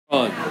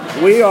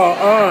We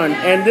are on,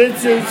 and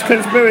this is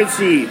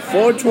Conspiracy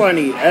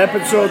 420,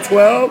 episode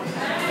 12,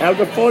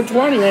 after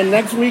 420, and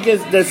next week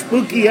is the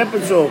spooky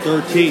episode.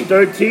 13.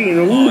 13,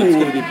 ooh. Oh, it's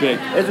going to be big.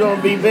 It's going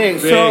to be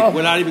big. So,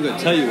 we're not even going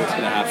to tell you what's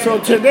going to happen.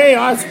 So today,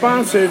 our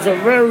sponsor is a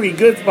very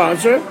good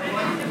sponsor.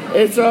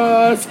 It's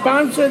a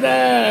sponsor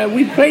that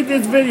we played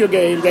this video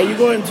game that you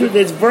go into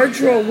this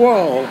virtual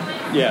world.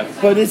 Yeah.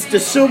 But it's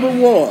the Civil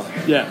War.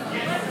 Yeah.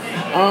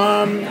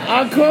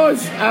 Of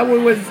course, I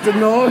was with the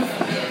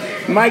North.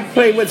 Mike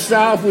played with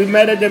South. We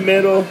met in the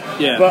middle.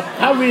 Yeah. But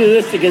how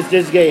realistic is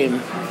this game?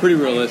 Pretty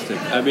realistic.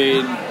 I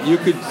mean, you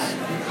could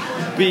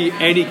be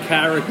any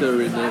character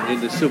in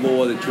the Civil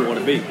War that you want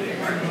to be.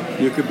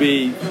 You could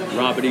be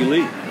Robert E.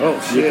 Lee. Oh,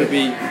 shit. You could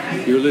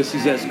be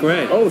Ulysses S.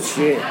 Grant. Oh,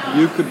 shit.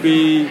 You could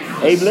be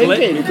Abe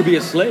Lincoln. You could be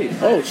a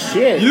slave. Oh,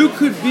 shit. You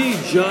could be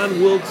John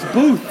Wilkes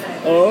Booth.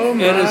 Oh,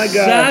 my and God.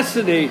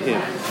 assassinate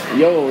him.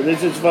 Yo,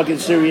 this is fucking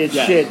serious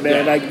shit,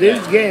 man. Yeah, like,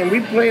 this game,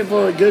 we played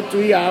for a good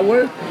 3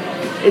 hours.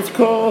 It's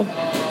called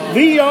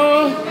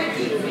VR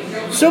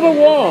Civil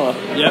War.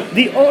 Yep.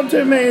 The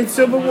ultimate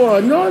Civil War.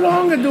 No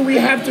longer do we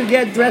have to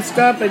get dressed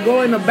up and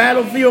go in the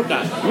battlefield.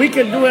 We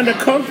can do it in the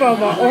comfort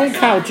of our own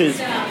couches.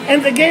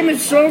 And the game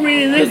is so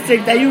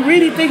realistic that you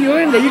really think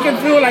you're in there. You can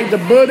feel like the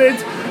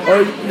bullets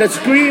or the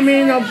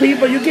screaming of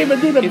people. You can even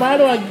do the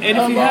battle of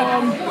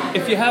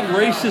if you have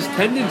racist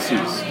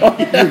tendencies,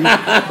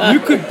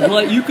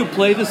 you could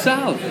play the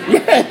South.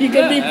 Yeah, you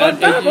can be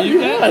fucked up if you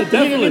want.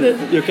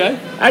 Definitely. You okay?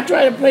 I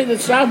try to play the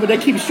South, but they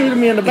keep shooting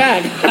me in the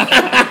back.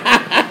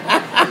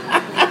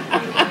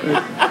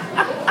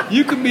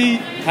 You could be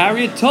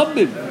Harriet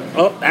Tubman.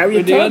 Oh,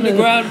 Harriet Tubman.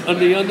 On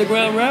the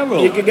Underground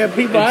Railroad. You can get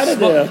people out of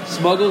there.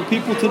 Smuggle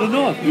people to the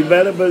North. You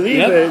better believe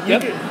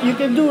it. You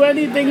can do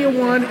anything you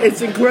want.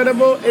 It's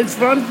incredible. It's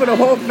fun for the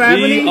whole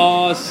family.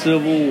 VR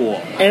Civil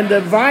War. And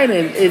the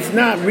violence, it's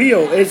not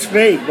real. It's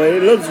fake, but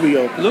it looks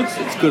real.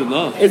 It's good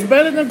enough. It's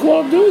better than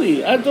Call of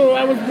Duty. I thought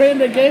I was playing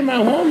the game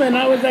at home, and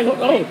I was like,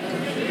 oh,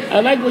 I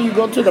like when you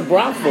go to the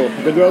brothel.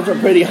 The girls are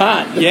pretty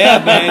hot.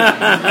 Yeah, man.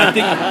 I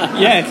think,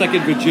 it's like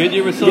in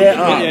Virginia or something.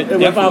 Yeah,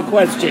 without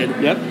question.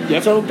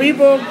 Yep. So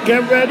people,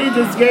 get ready.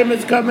 This game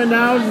is coming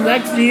out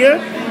next year.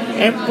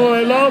 And for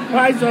a low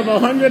price of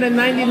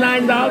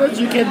 $199,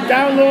 you can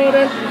download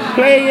it,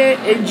 play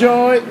it,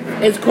 enjoy it.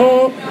 It's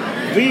called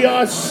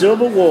VR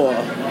Civil War.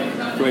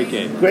 Great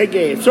game. Great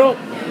game. So,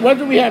 what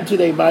do we have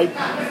today, Mike?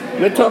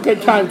 We're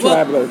talking time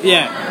travelers. We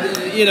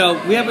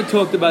haven't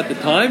talked about the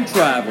time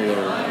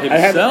traveler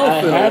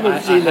himself. I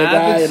haven't seen the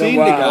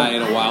guy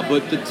in a while.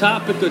 But the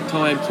topic of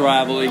time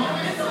traveling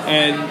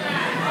and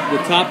the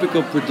topic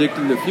of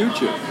predicting the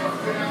future.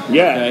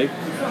 Yeah. Okay.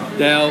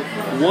 Now,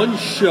 one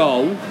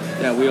show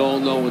that we all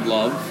know and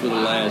love for the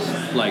last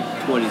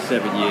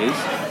 27 years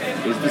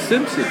is The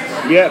Simpsons.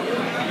 Yep.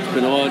 It's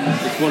been on.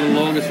 It's one of the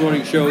longest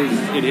running shows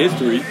in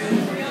history.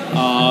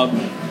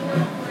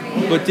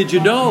 But did you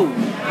know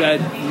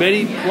that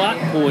many plot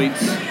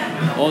points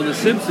on The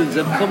Simpsons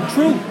have come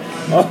true?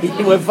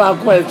 Oh, without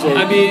question.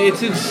 I mean,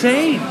 it's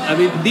insane. I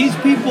mean, these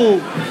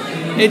people.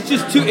 It's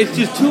just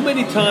too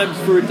many times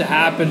for it to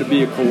happen to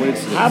be a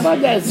coincidence. How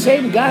about that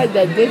same guy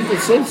that did The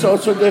Simpsons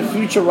also did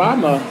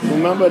Futurama?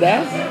 Remember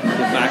that? The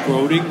Mac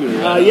Roding?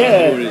 Yeah.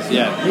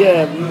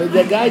 Yeah,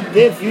 the guy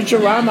did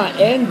Futurama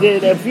and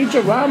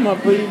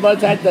Futurama pretty much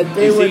had that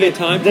they were a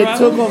time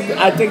travel? took off.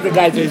 I think the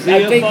guy did. Is he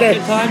a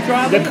fucking time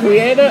travel? The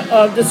creator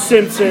of The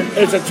Simpsons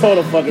is a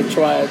total fucking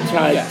time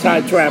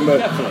traveler.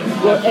 Definitely.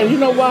 Well, and you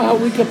know what? How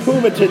we could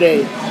prove it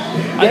today?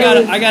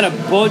 I got a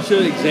bunch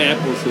of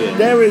examples here.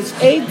 There is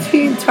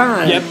 18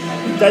 times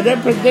that they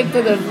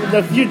predicted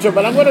the future,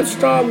 but I'm going to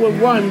start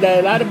with one that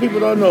a lot of people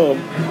don't know.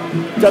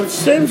 The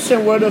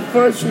Simpsons were the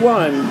first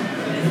one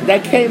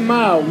that came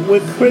out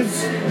with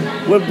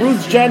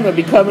Bruce Jenner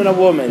becoming a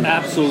woman.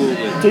 Absolutely.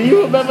 Do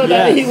you remember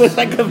that? He was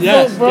like a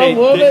full-grown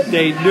woman?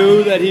 They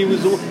knew that he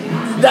was a woman.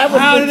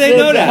 How did they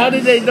know that? How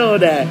did they know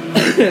that?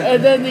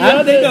 And then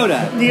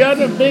the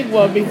other big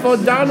one, before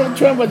Donald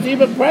Trump was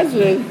even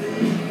president,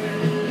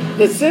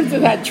 The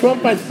Simpsons had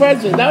Trump as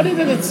president. Not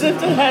even The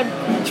Simpsons had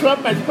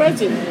Trump as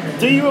president.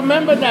 Do you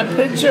remember that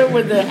picture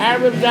with the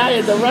Arab guy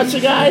and the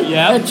Russian guy?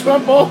 Yeah. And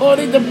Trump all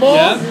holding the ball?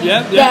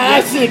 Yeah.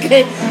 That actually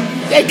came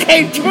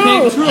true.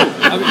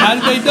 I mean, how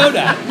did they know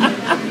that?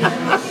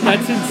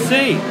 That's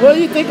insane. What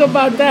do you think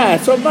about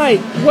that? So,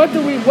 Mike, what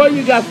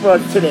you got for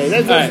us today?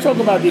 Let's talk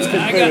about these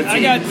conspiracies.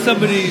 I got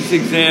some of these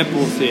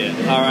examples here,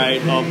 all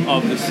right,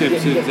 of The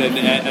Simpsons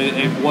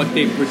and what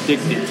they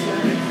predicted.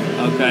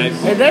 Okay.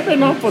 And they've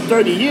been on for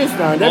 30 years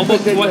now.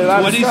 Almost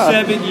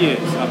 27 years,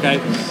 okay?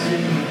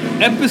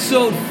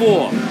 Episode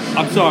 4.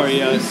 I'm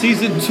sorry,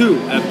 Season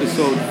 2,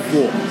 Episode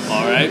 4,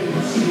 all right?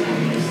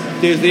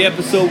 There's the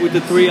episode with the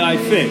three-eyed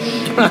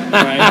fish,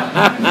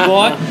 right?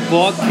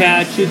 Bart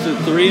catches a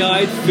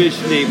three-eyed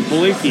fish named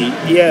Blinky.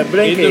 Yeah,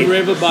 Blinky. In the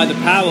river by the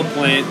power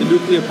plant, the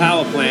nuclear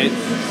power plant,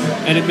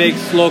 and it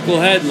makes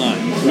local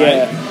headlines,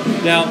 right?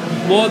 Yeah.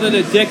 Now, more than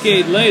a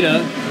decade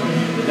later,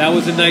 That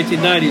was in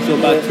 1990, so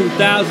about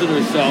 2000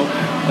 or so.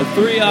 A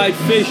three-eyed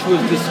fish was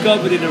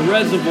discovered in a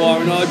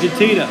reservoir in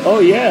Argentina.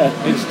 Oh, yeah.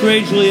 And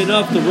strangely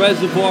enough, the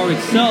reservoir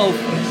itself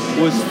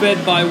was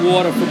fed by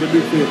water from a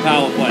nuclear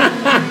power plant.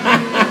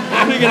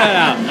 Figure that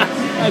out.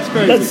 That's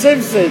crazy. The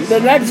Simpsons, the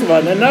next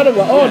one, another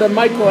one. Oh, the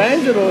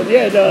Michelangelo,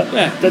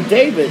 the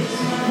David.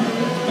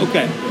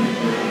 Okay.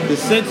 The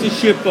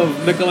censorship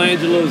of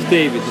Michelangelo's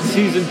David,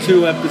 Season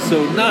 2,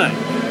 Episode 9.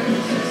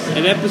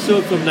 An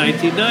episode from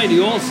 1990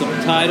 also,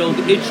 titled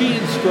Itchy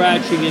and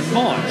Scratching in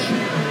March,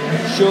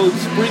 showed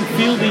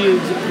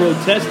Springfieldians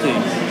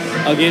protesting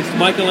against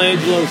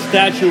Michelangelo's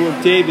statue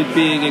of David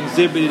being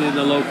exhibited in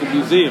the local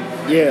museum.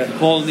 Yeah.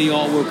 Calling the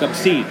artwork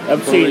obscene.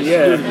 Obscene,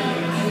 yeah.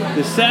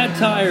 The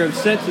satire of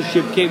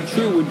censorship came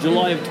true in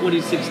July of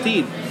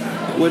 2016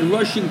 when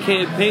Russian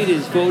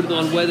campaigners voted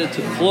on whether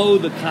to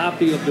clothe a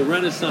copy of the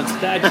Renaissance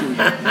statue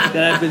that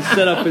had been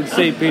set up in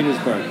St.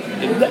 Petersburg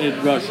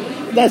in Russia.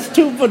 That's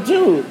 2 for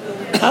 2.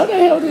 How the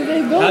hell did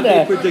they go How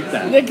there? did they predict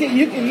that?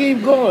 You can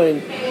keep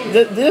going.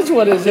 This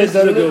one is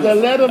the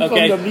letter from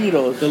the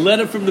Beatles. The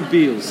letter from the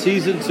Beatles,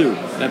 Season 2,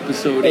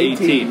 Episode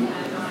 18.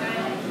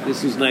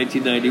 This was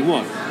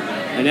 1991.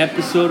 An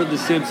episode of The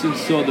Simpsons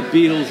saw the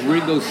Beatles'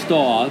 Ringo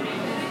Starr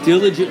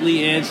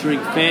diligently answering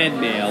fan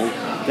mail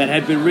that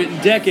had been written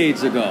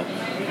decades ago.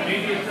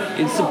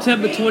 In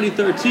September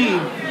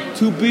 2013,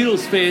 2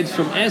 Beatles fans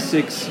from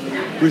Essex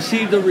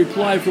received a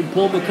reply from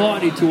Paul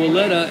McCartney to a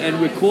letter and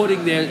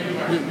recording that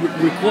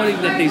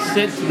they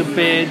sent to the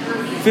band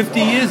 50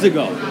 years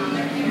ago.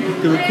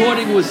 The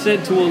recording was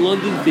sent to a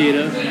London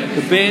theater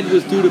the band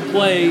was due to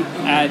play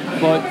at,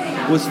 but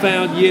was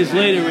found years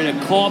later in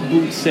a car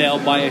boot sale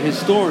by a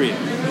historian.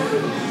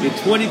 In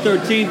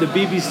 2013, the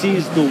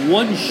BBC's The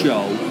One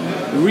Show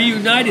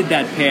reunited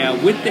that pair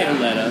with their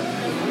letter,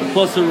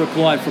 plus a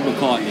reply from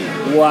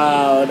McCartney.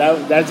 Wow,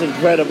 that's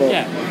incredible.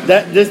 Yeah.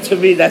 This to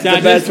me, that's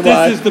the best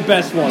one. This is the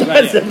best one.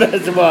 That's the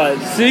best one.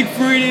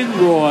 Siegfried and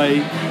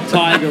Roy,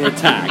 Tiger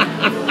Attack.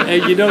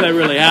 And you know that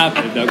really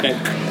happened, okay?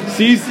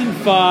 Season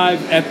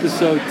 5,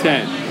 Episode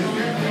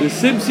 10. The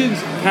Simpsons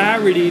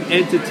parodied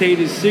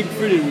entertainers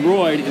Siegfried and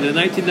Roy in a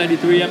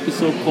 1993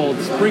 episode called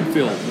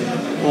Springfield,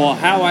 or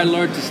How I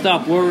Learned to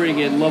Stop Worrying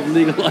and Love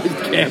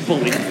Legalized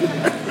Gambling.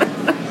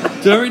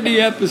 During the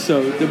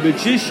episode, the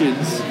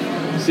magicians,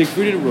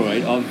 Siegfried and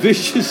Roy, are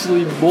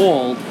viciously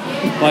mauled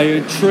by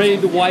a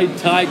trained white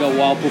tiger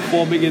while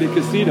performing in a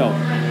casino.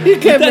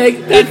 That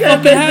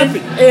fucking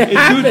happened.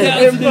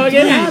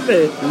 It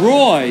happened.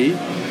 Roy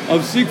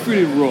of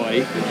Siegfried and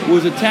Roy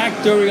was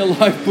attacked during a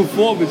live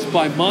performance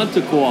by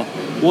Montecore,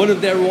 one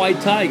of their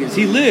white tigers.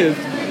 He lived,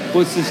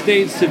 but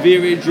sustained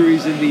severe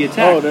injuries in the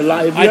attack. Oh, the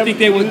lion! I think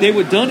they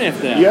were done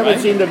after that. You ever right?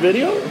 seen the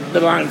video?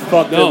 The lion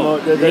fucked him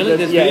up. Really?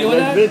 There's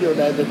video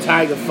that the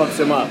tiger fucks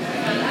him up.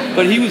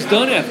 But he was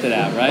done after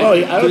that, right? Oh,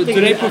 yeah, do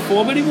they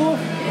perform anymore?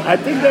 I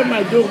think they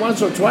might do it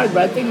once or twice,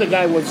 but I think the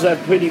guy was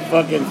pretty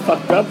fucking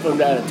fucked up from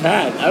that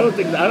attack.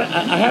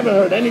 I haven't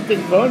heard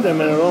anything from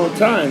them in a long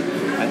time.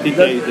 I think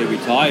they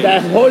retired.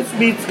 That horse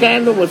meat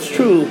scandal was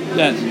true.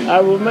 Yes. I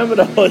remember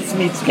the horse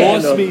meat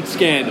scandal. Horse meat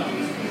scandal.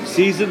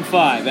 Season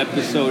 5,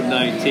 Episode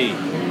 19.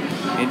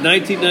 In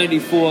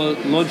 1994,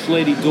 lunch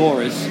lady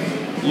Doris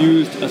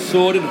used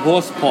assorted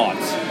horse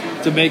parts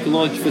to make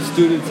lunch for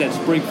students at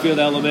Springfield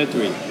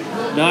Elementary.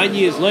 9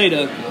 years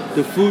later,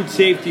 the Food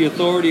Safety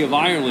Authority of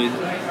Ireland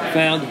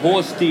found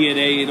horse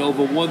DNA in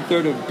over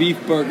 1/3 of beef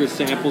burger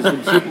samples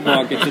from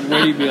supermarkets and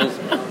ready meals,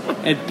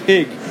 and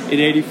pig in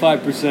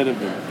 85% of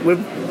them.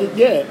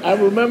 I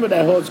remember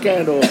that whole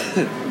scandal.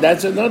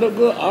 That's another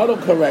good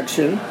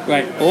autocorrection.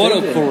 Right,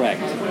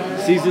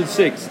 autocorrect. Season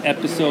 6,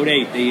 Episode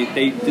 8.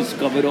 They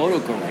discovered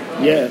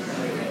autocorrect. Yeah.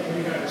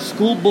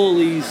 School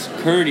bullies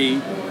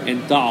Kearney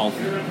and Dolph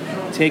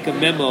take a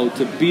memo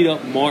to beat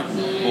up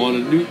Martin on a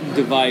Newton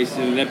device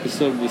in an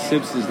episode of The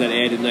Simpsons that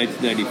aired in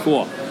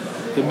 1994.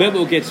 The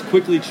memo gets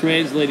quickly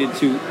translated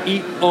to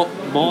 "Eat Up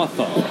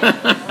Martha,"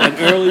 an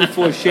early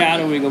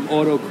foreshadowing of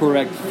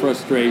autocorrect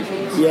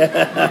frustrations. Yeah.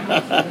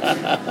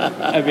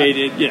 I mean,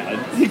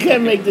 you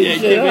can't make this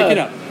shit up. Make it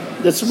up.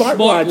 The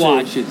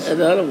smartwatches.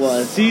 Another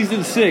one.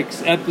 Season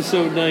 6,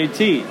 Episode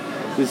 19.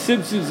 The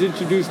Simpsons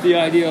introduced the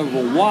idea of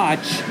a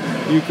watch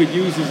you could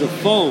use as a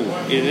phone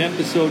in an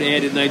episode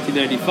aired in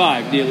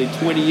 1995, nearly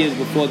 20 years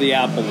before the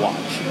Apple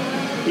Watch.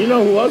 You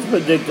know who else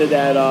predicted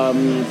that?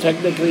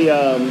 Technically,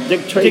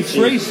 Dick Tracy. Dick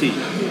Tracy.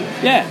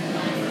 Yeah.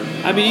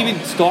 I mean,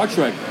 even Star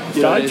Trek.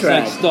 It's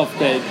like stuff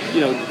that,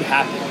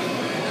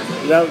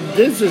 happened. Now,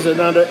 this is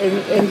another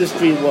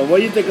industry one. What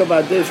do you think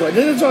about this one?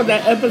 This is on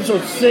that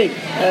Episode 6.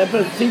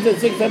 Season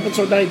 6,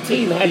 Episode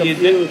 19.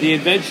 The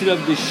Invention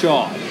of the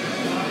Shard.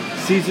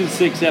 Season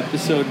 6,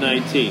 Episode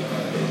 19.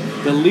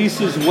 The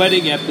Lisa's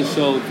Wedding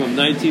episode from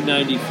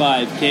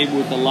 1995 came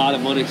with a lot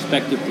of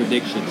unexpected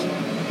predictions.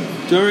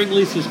 During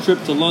Lisa's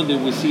trip to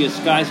London, we see a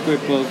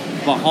skyscraper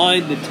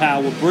behind the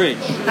Tower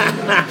Bridge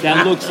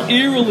that looks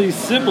eerily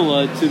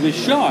similar to the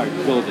Shard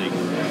building.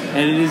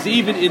 And it is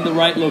even in the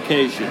right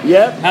location.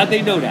 Yep. How'd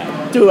they know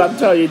that? Dude, I'm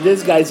telling you,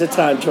 this guy's a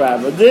time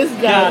traveler. This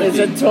guy Gotta is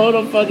be. a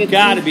total fucking...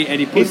 Gotta be, and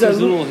he puts he's a his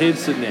little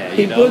hints in there.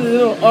 He put his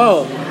little...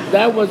 Oh,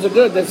 that was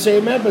the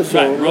same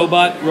episode. Right,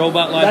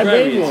 robot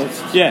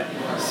librarians. Librarians.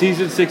 Yeah,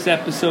 season 6,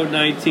 episode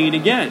 19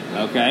 again.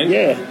 Okay.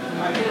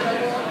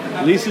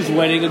 Yeah. Lisa's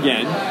wedding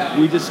again.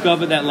 We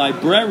discover that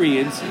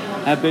librarians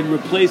have been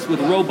replaced with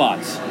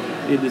robots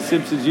in the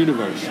Simpsons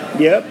universe.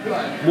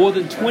 Yep. More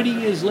than 20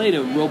 years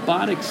later,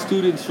 robotic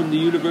students from the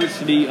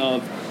University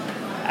of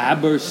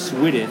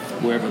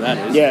Aberystwyth, wherever that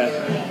is. Yeah.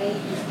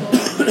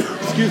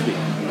 Excuse me.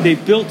 They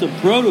built a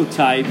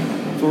prototype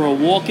for a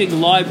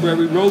walking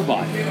library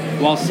robot,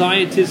 while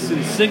scientists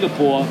in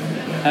Singapore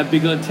have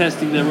begun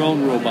testing their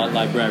own robot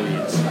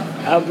librarians.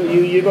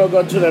 You're going to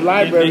go to the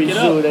library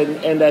soon,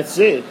 and that's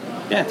it.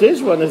 Yeah.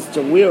 This one is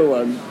the weird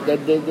one.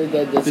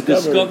 The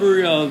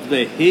discovery of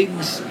the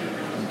Higgs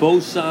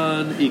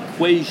boson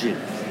equation.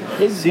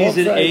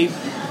 Season 8,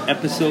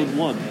 episode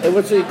 1. It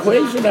was an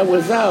equation that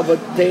was out,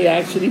 but they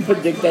actually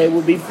predict that it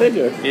would be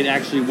bigger. It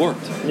actually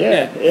worked.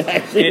 Yeah. It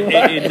actually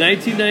worked. In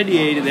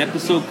 1998, an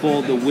episode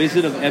called The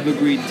Wizard of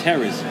Evergreen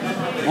Terrace,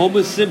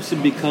 Homer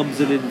Simpson becomes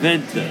an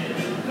inventor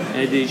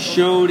and is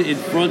shown in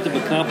front of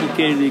a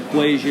complicated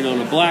equation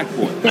on a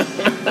blackboard.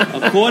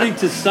 According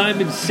to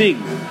Simon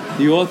Singh,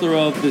 the author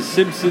of The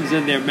Simpsons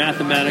and Their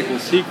Mathematical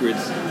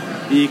Secrets,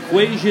 the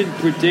equation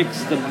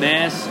predicts the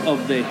mass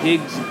of the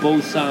Higgs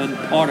boson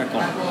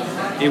particle.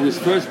 It was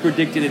first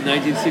predicted in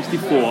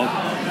 1964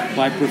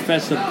 by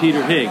Professor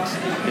Peter Higgs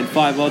and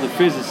 5 other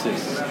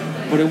physicists.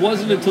 But it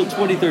wasn't until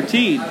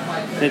 2013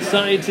 that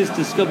scientists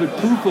discovered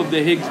proof of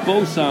the Higgs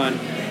boson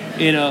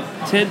in a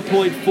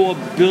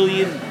 $10.4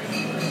 billion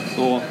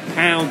or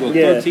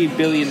 $13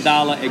 billion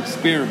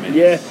experiment.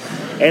 Yeah.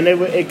 And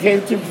it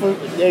came to...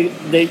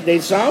 They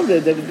solved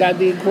it. They got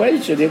the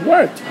equation. It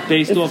worked.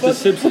 Based off The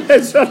Simpsons.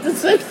 Based off The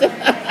Simpsons.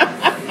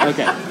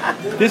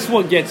 Okay. This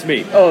one gets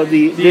me. Oh,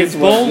 the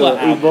Ebola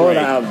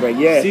outbreak.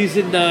 Yeah.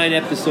 Season 9,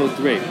 episode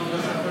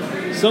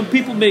 3. Some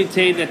people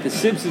maintain that The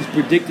Simpsons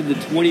predicted the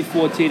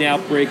 2014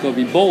 outbreak of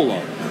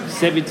Ebola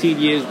 17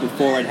 years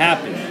before it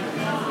happened.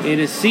 In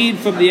a scene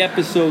from the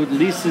episode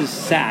Lisa's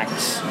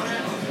Sacks,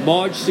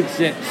 Marge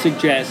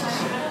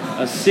suggests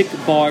a sick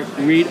Bart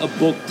read a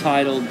book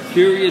titled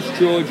Curious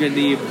George and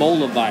the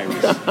Ebola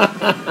Virus.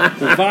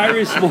 The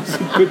virus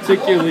wasn't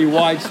particularly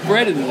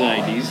widespread in the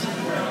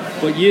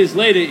 90s, but years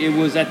later it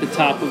was at the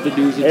top of the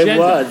news agenda. It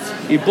was.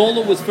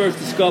 Ebola was first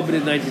discovered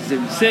in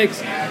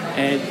 1976,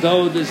 and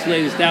though this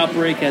latest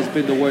outbreak has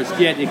been the worst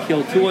yet, it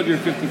killed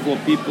 254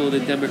 people in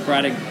the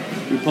Democratic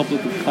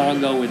Republic of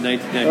Congo in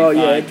 1995. Oh,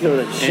 yeah, it killed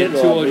a shit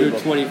and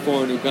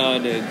 224 in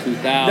Uganda in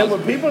 2000. There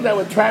were people that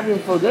were traveling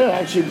for there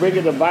actually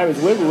bringing the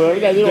virus with them. They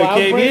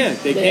came here.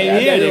 They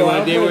came here.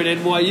 They were at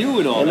NYU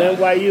and all that. And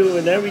NYU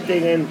and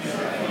everything. And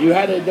you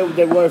had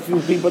there were a few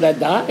people that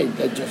died,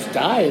 that just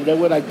died. There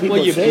were like people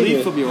you saying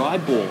bleed from your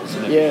eyeballs.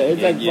 Yeah,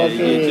 it's like fucking...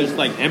 It's just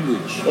like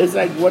hemorrhage. It's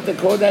like what they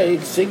call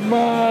that,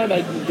 Sigma?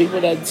 Like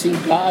people that see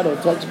God or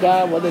touch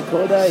God, what they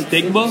call that?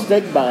 Stigma?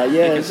 Stigma,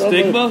 yeah. Like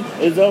stigma?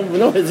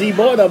 No, it's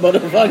Ebola,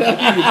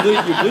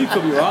 motherfucker. you bleed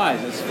from your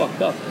eyes. That's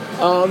fucked up.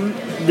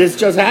 This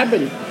just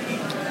happened.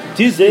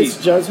 This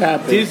just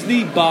happened.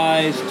 Disney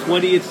buys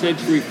 20th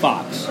Century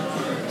Fox,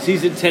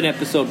 Season 10,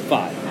 Episode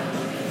 5.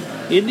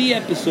 In the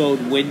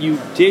episode When You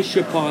Dish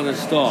Upon a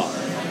Star,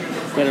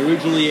 that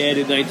originally aired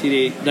in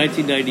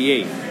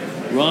 1998,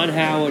 Ron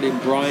Howard and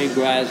Brian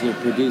Grassler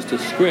produced a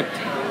script,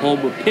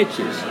 Homer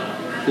Pictures.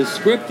 The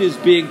script is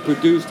being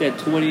produced at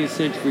 20th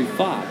Century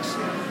Fox,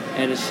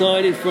 and a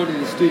sign in front of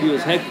the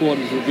studio's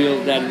headquarters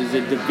reveals that it is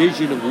a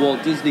division of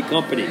Walt Disney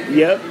Company.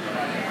 Yep.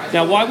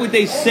 Now, why would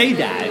they say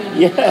that?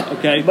 Yeah.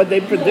 Okay. But they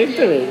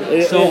predicted it.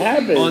 It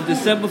happened. On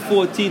December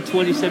 14,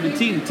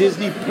 2017,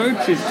 Disney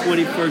purchased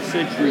 21st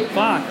Century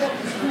Fox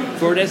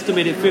for an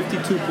estimated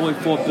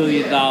 $52.4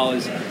 billion,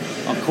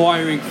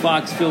 acquiring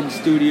Fox Film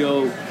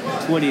Studio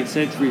 20th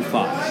Century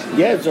Fox.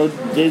 Yeah, so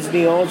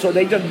Disney also,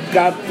 they just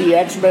got the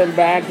X-Men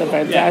back, the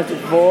Fantastic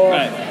Four,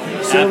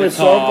 Silver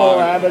Surfer,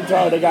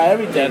 Avatar, they got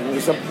everything.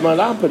 It's a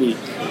monopoly.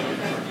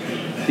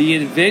 The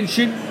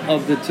invention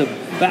of the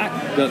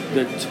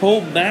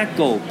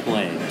Tomaco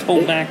plant.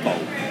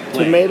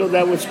 Tomato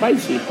that was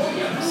spicy.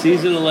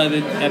 Season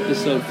 11,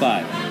 Episode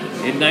 5.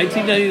 In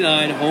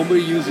 1999, Homer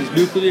uses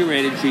nuclear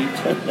energy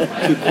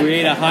to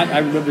create I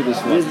remember this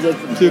one.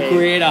 To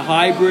create a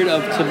hybrid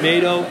of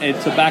tomato and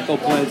tobacco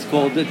plants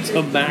called the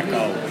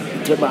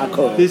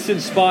Tomaco. This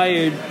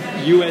inspired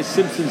U.S.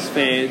 Simpsons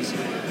fans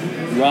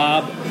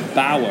Rob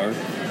Bauer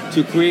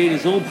to create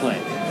his own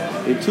plant.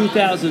 In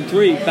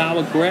 2003,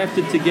 Bauer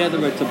grafted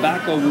together a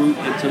tobacco root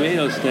and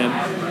tomato stem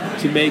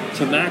to make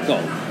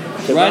Tomaco.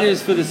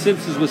 Writers for The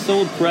Simpsons were so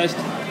impressed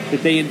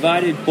that they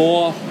invited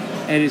Bohr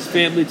and his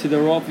family to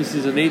their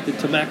offices and ate the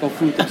tobacco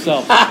fruit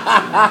themselves.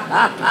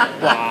 Wow.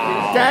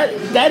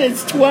 That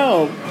is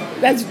 12.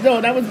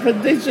 That was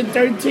prediction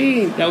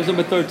 13. That was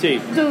number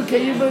 13. Dude,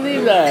 can you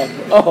believe that?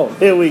 Oh,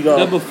 here we go.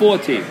 Number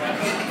 14.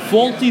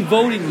 Faulty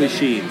voting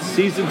machines,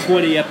 Season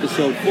 20,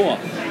 Episode 4.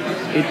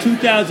 In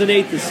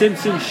 2008, The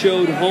Simpsons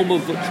showed Homer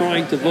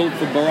trying to vote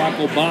for Barack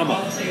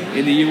Obama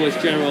in the U.S.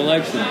 general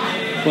election,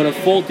 but a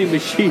faulty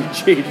machine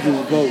changed his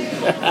vote.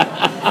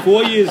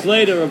 4 years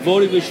later, a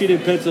voting machine in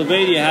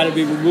Pennsylvania had to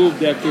be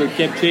removed after it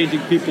kept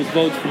changing people's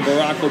votes from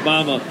Barack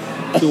Obama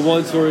to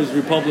ones for his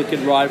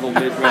Republican rival,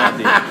 Mitt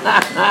Romney.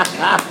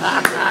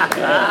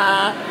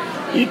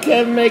 You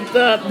can't make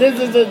that up. This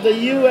is the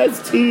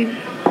U.S. team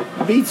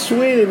beat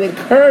Sweden in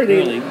curling.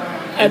 Really?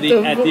 At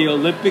the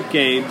Olympic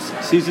Games,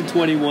 season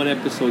 21,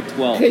 episode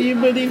 12. Can you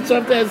believe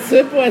something as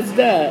simple as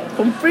that?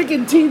 From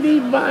freaking TV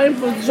buying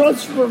from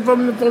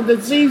the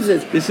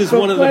seasons. This is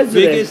one of the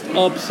biggest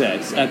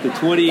upsets at the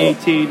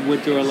 2018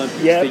 Winter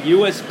Olympics. Yep. The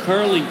U.S.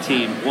 curling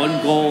team won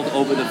gold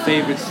over the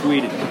favorite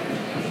Sweden.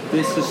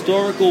 This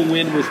historical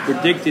win was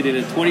predicted in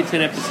a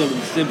 2010 episode of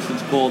The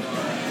Simpsons called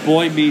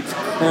Boy Meets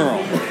Curl.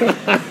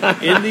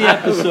 In the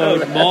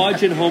episode,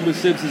 Marge and Homer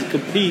Simpson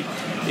compete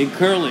in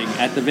curling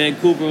at the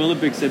Vancouver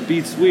Olympics and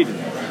beat Sweden.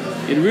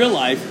 In real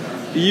life,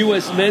 the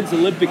U.S. men's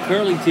Olympic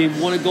curling team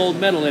won a gold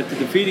medal after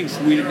defeating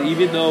Sweden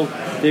even though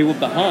they were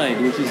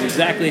behind, which is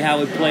exactly how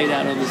it played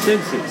out on The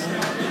Simpsons.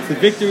 The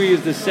victory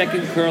is the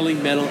second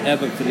curling medal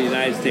ever for the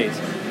United States,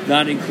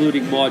 not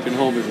including Marge and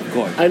Homer's, of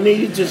course. I need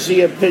you to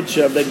see a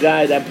picture of the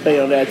guy that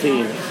played on that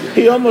team.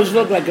 He almost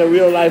looked like a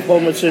real-life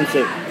Homer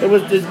Simpson. It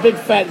was this big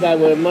fat guy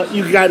with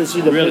you got to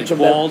see the picture.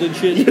 Really bald and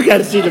shit? You got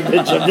to see the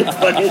picture of this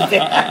fucking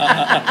thing.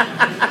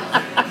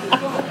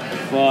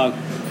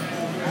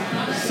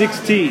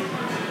 16,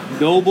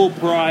 Nobel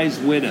Prize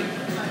winner.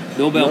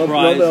 Nobel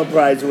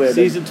Prize winner.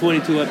 Season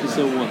 22,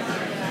 episode 1.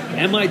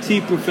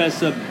 MIT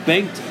professor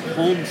Bengt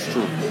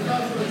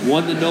Holmstrom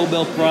won the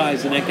Nobel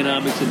Prize in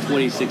economics in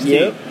 2016.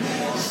 Yep.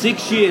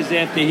 6 years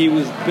after he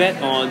was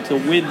bet on to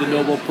win the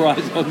Nobel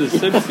Prize on The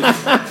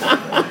Simpsons.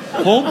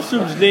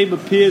 Holmstrom's name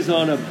appears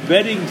on a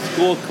betting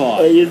scorecard.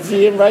 Oh, you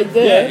see him right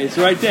there? Yeah, it's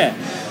right there.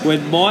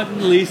 When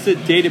Martin, Lisa,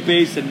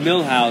 Database, and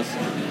Milhouse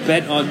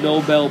bet on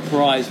Nobel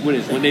Prize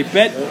winners. When they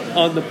bet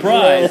on the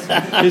prize,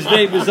 his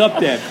name is up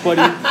there, but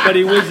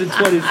he wins in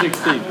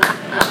 2016.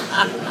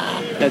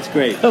 That's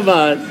great. Come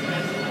on.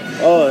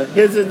 Oh,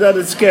 here's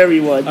another scary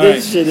one.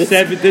 This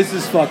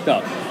is fucked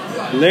up.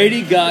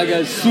 Lady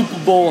Gaga's Super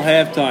Bowl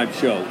halftime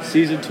show,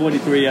 season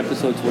 23,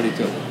 episode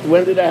 22.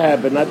 When did that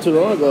happen? Not too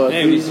long ago.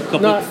 It was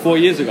 4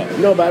 years ago.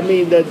 No, but I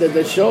mean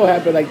the show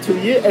happened like 2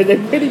 years, and they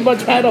pretty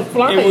much had her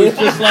flying. It was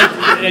just like,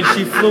 and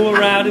she flew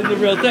around in the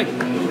real thing,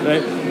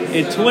 right?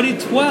 In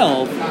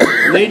 2012,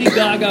 Lady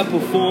Gaga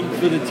performed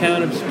for the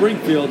town of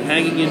Springfield,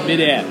 hanging in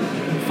midair.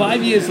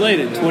 5 years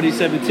later,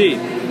 2017.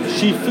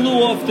 She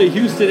flew off the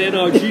Houston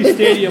NRG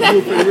Stadium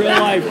roof in real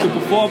life to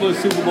perform a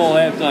Super Bowl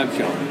halftime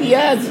show.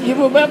 Yes, you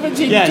remember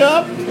she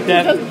jumped?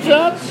 Yep. Just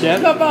jumped?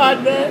 Yep. Come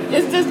on, man.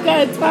 Is this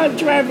guy time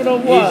traveling or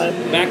what?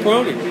 He's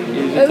macaroni.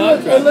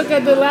 And look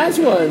at the last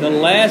one. The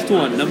last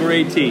one, number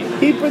 18.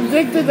 He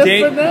predicted the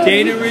finale.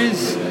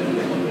 Daenerys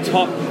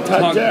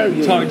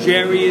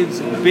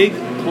Targaryen's big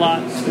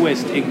plot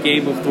twist in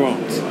Game of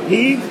Thrones.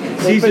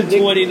 Season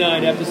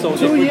 29, episode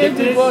 2 years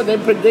before, they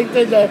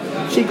predicted that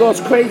she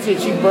goes crazy,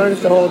 she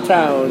burns the whole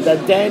town,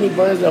 that Dany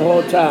burns the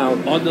whole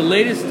town. On the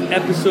latest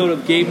episode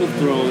of Game of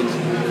Thrones,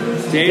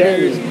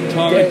 Daenerys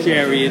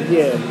Targaryen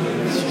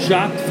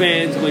shocked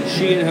fans when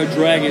she and her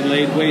dragon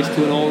laid waste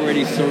to an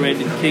already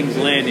surrendered King's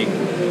Landing,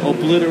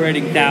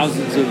 obliterating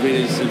thousands of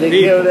innocent people.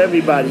 They killed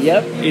everybody,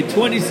 yep. In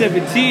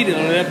 2017,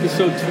 on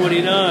episode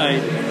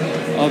 29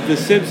 of The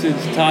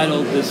Simpsons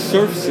titled The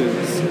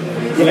Surfsons,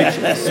 which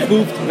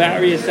spoofed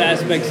various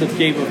aspects of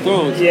Game of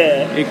Thrones,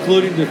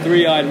 including the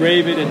three-eyed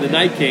raven and the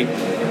Night King,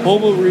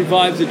 Homer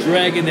revives a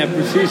dragon that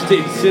proceeds to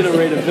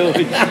incinerate a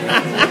village.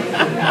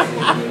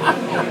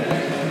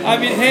 I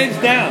mean, hands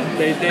down,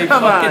 they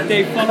fucking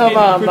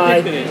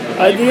predicted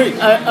it.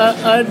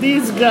 Are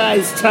these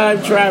guys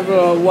time travel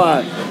or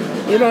what?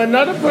 You know,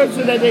 another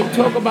person that they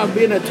talk about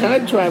being a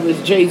time traveler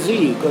is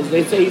Jay-Z, because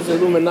they say he's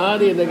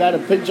Illuminati, and they got a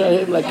picture of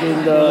him like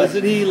in the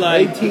isn't he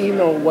like 18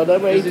 or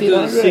whatever, 1800. He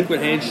does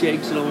secret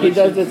handshakes and all that. He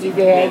does the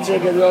secret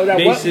handshake and all that.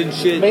 Mason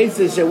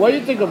shit. What do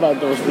you think about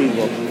those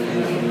people?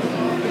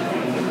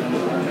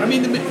 I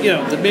mean, the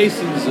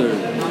Masons are.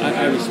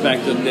 I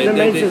respect them. The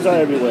Masons are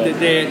everywhere.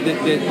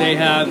 They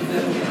have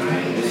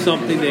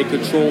something. They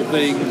control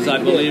things. I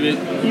believe it.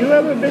 You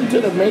ever been to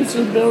the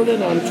Mason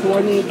building on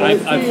 20th?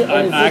 I've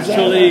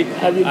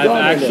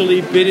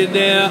actually been in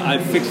there.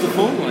 I've fixed the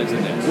phone lines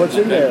in there. What's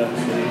in there?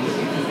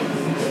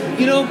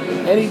 You know,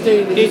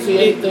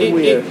 anything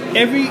weird?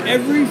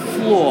 Every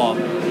floor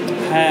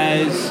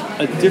has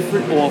a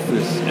different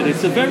office, and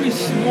it's a very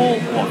small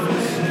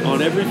office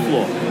on every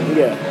floor.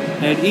 Yeah.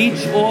 And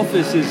each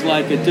office is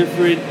like a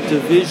different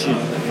division.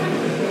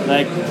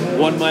 Like,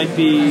 one might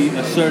be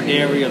a certain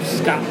area of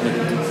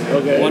Scotland.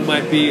 Okay. One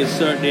might be a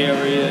certain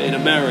area in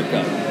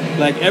America.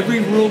 Like, every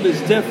room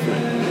is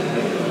different.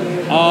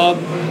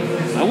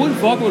 I wouldn't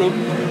fuck with them.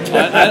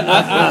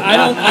 I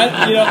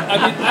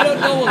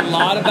don't know a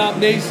lot about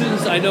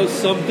Masons. I know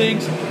some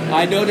things.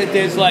 I know that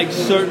there's like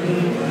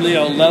certain,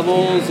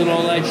 levels and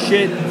all that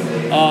shit.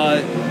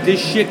 This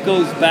shit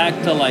goes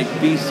back to like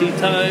BC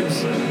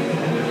times.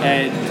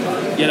 And,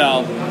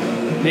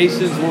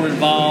 Masons were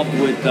involved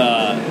with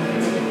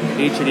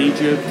ancient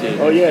Egypt and,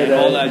 and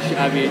all that shit.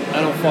 I mean, I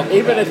don't fucking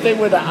even the thing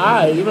with the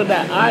eye, even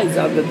that eye's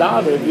on the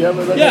dollar. If you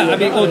ever look at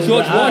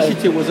George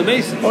Washington was a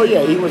Mason. Oh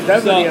yeah, he was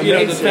definitely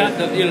a Mason.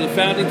 The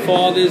founding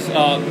fathers,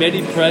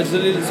 many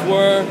presidents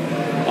were.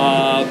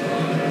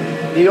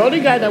 The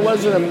only guy that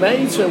wasn't a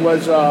Mason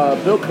was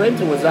Bill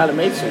Clinton. Was not a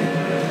Mason.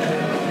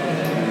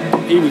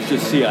 He was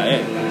just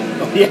CIA.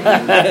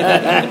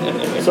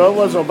 Yeah. So it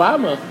was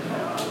Obama.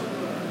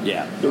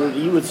 Yeah.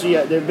 You would see,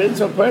 there have been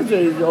some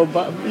presidents,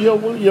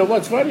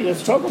 what's funny,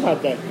 let's talk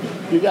about that.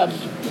 You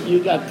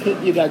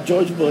got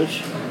George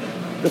Bush,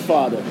 the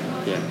father.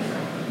 Yeah.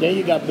 Then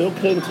you got Bill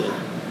Clinton.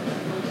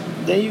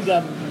 Then you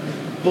got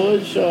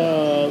Bush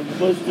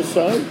the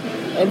son.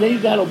 And then you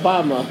got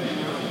Obama.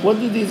 What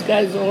do these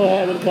guys all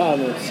have in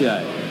common?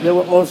 CIA. They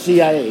were all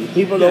CIA.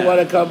 People don't want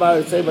to come out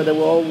and say, but they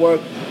were all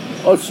work.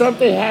 Or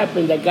something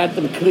happened that got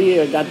them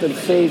clear, got them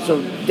safe,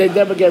 so they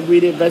never get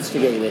really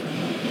investigated.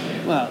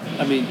 Well,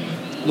 I mean,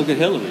 look at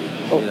Hillary.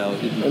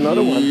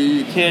 Another one.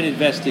 You can't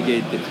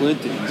investigate the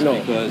Clintons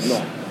because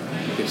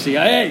they're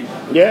CIA.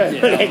 Yeah,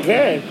 they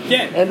can.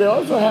 Yeah. And they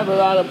also have a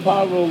lot of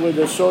power with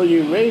the Saudi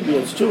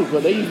Arabians, too,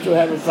 because they used to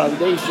have a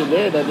foundation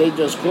there that they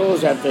just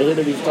closed after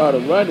Hillary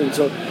started running.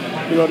 So,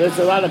 there's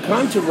a lot of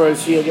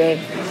controversy there.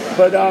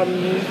 But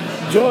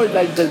George,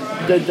 like the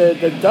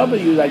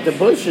W, like the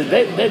Bushes,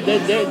 they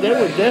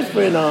were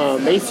different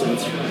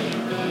Masons.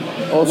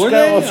 Or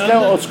Skull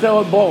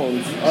and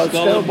Bones.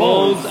 Skull and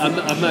Bones?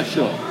 I'm not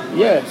sure.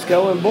 Yeah,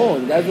 Skull and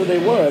Bones. That's what they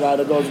were, a lot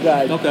of those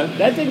guys. Okay.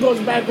 That thing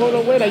goes back all the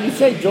way, like you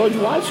say, George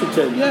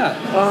Washington. Yeah.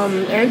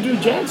 Andrew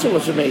Jackson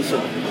was a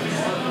Mason.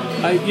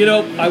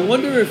 I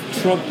wonder if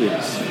Trump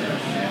is.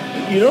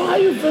 You know how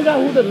you figure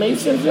out who the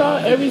Masons are?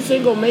 Every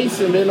single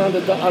Mason been on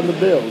the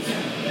bills.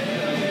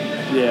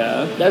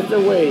 Yeah. That's the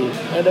way.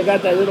 And they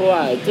got that little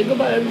eye. Think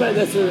about everybody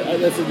that's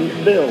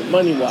a bill,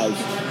 money-wise.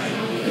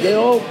 They're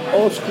all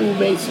old school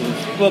Masons.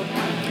 Well,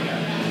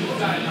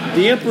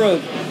 the Emperor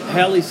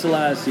Haile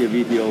Selassie of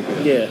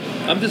Ethiopia. Yeah.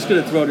 I'm just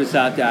going to throw this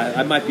out there.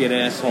 I might be an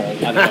asshole.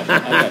 I don't know.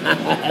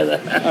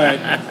 Okay. All right.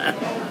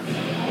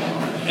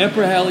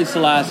 Emperor Haile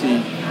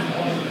Selassie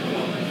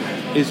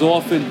is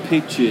often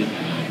pictured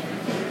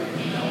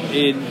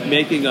in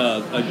making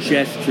a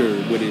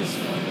gesture with his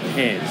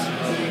hands.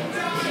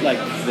 Like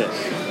this.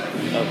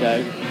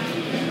 Okay?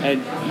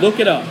 And look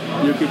it up.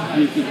 You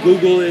could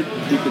Google it.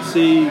 You could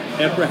see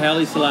Emperor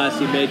Haile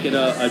Selassie making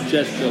a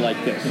gesture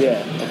like this.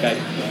 Yeah. Okay.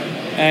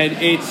 And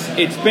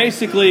it's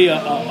basically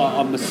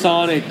a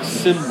Masonic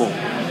symbol.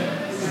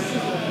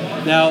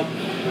 Now,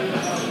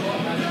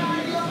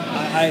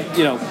 I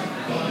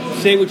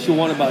say what you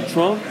want about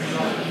Trump.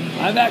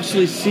 I've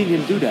actually seen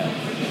him do that.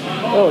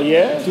 Oh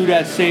yeah. Do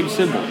that same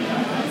symbol.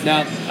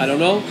 Now I don't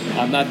know.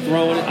 I'm not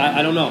throwing it.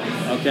 I don't know.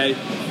 Okay.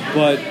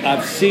 But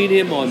I've seen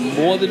him on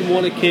more than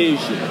one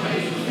occasion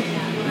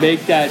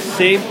make that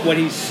same, when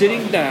he's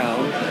sitting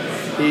down,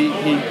 he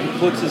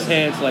puts his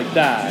hands like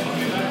that,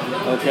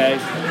 okay?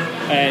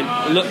 And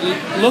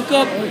look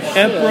up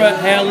Emperor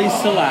Haile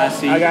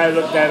Selassie. I gotta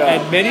look that up.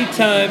 And many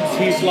times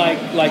he's like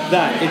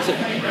that.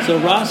 It's a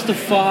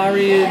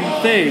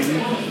Rastafarian thing,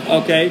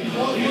 okay?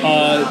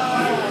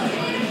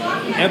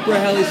 Emperor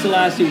Haile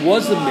Selassie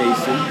was a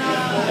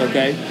Mason,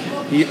 okay?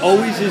 He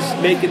always is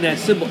making that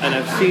symbol, and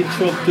I've seen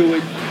Trump do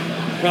it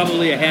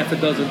probably a half a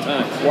dozen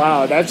times.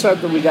 Wow, that's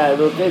something we got to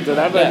look into.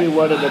 That might be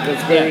one of the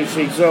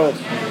conspiracy. So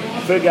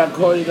I figure I'm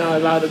calling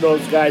out a lot of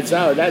those guys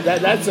out.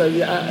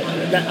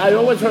 I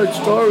always heard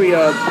story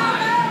of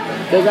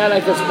they got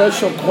like a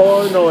special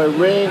coin or a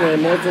ring,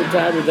 and most of the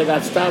time if they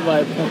got stopped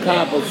by a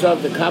cop or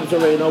something, the cops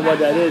already know what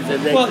that is.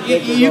 And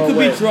you could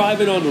be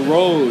driving on the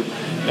road,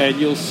 and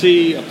you'll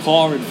see a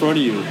car in front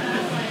of you,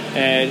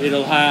 and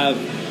it'll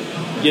have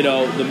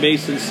the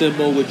Mason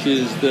symbol, which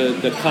is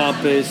the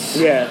compass,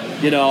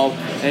 and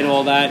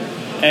all that.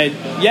 And,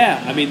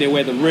 I mean, they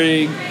wear the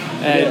ring,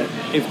 and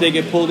if they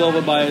get pulled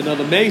over by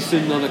another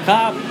Mason on the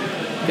cop,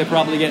 they're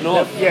probably getting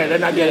off. Yeah, they're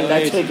not getting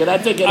that ticket.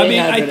 That ticket I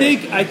mean, I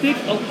think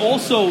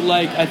also,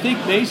 I think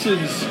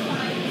Masons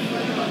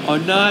are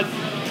not,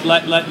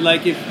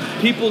 like if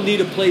people need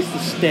a place to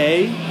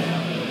stay,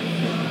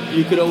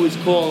 you could always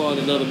call on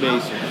another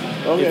Mason.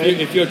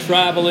 Okay. If you're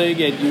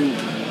traveling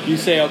and you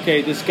say,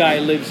 okay, this guy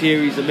lives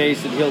here, he's a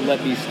Mason, he'll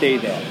let me stay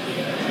there.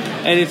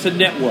 And it's a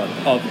network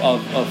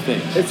of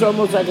things. It's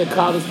almost like a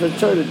college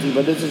fraternity,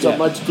 but this is a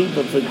much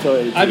deeper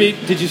fraternity. I mean,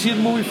 did you see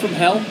the movie From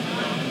Hell?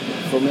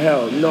 From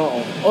Hell?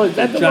 No. Oh, is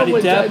that the Johnny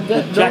one with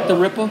Depp? Jack the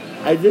Ripper?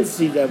 I did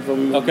see that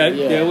from... Okay,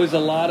 yeah. There was a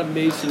lot of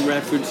Mason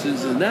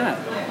references in that.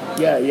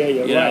 Yeah,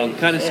 right.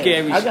 Kind of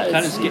scary.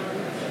 Kind of scary.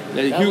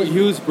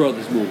 Hughes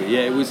Brothers movie.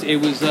 Yeah, it was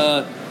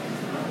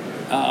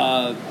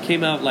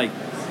came out like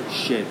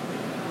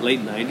late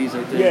 90s,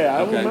 I think. Yeah,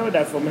 I remember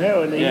that From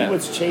Hell, and then he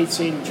was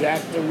chasing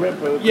Jack the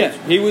Ripper. Yeah,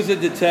 he was a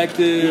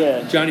detective.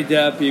 Yeah. Johnny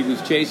Depp. He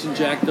was chasing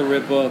Jack the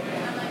Ripper,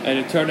 and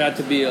it turned out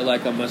to be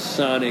like a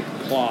Masonic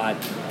plot.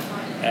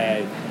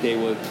 And they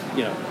were,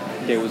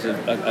 there was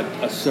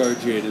a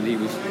surgeon, and he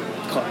was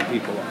cutting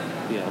people up.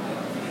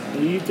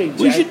 Do you think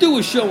We should do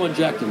a show on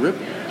Jack the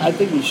Ripper. I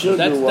think we should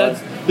do one.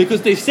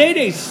 Because they say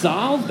they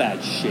solved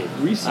that shit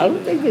recently. I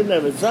don't think they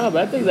never solved it.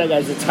 I think that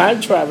guy's a time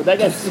traveler. That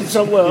guy's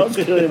somewhere else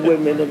killing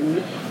women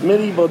in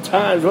medieval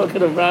times,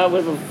 walking around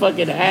with a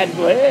fucking hat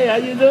going, hey, how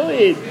you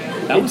doing?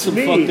 That was some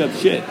fucked up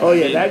shit. Oh,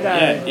 yeah, that guy.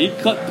 Yeah, he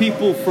cut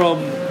people from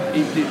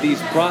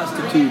these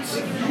prostitutes.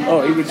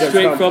 Oh, he was just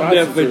straight from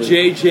there for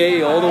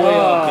JJ all the way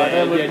up.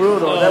 That was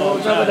brutal. That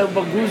was some of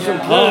the gruesome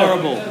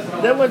horrible.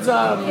 There was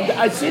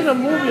I seen a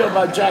movie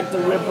about Jack the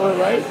Ripper,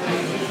 right?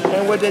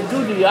 And when they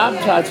do the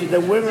autopsy, the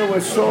women were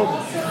so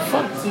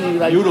fucked,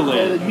 like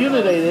mutilated.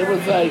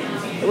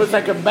 It was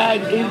like a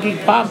bad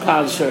Iggy Pop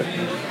concert.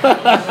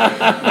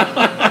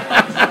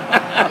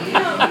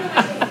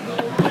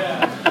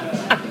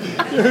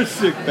 You're a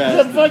sick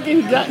bastard. The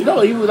fucking guy.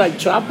 No, he would like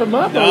chop them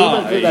up,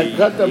 or he would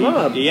cut them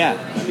up. Yeah,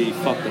 I mean, he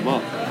fucked them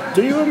up.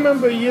 Do you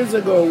remember years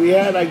ago we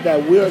had like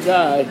that weird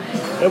guy?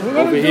 If we're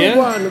gonna do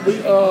one,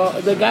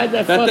 the guy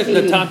that fucking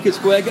the Tompkins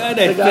Square guy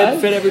that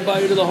fed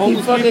everybody to the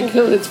homeless people. He fucking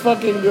killed his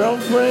fucking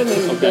girlfriend,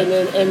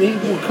 and he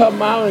would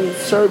come out and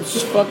serve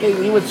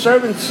fucking. He was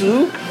serving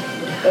soup,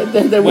 and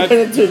then they went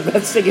into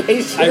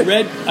investigation.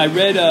 I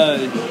read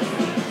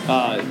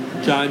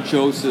John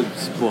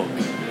Joseph's book.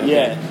 Okay?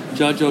 Yeah.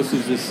 John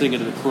Joseph's the singer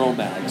of the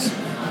Cro-Mags.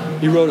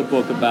 He wrote a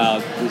book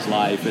about his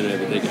life and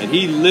everything, and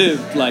he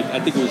lived like I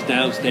think it was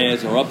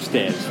downstairs or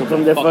upstairs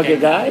from the fucking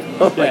guy.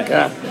 Oh my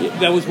god!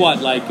 That was what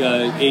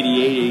 88,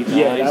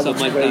 89,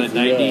 something like that,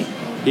 90.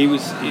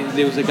 Yeah.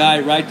 There was a guy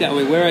right down.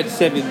 We're at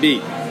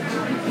 7B,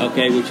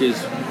 okay, which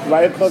is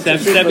right across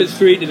 7th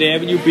Street and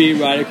Avenue B,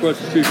 right across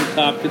the street from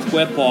Tompkins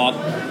Square Park.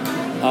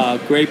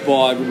 Great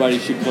bar. Everybody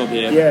should come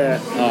here. Yeah.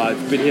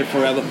 It's been here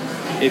forever.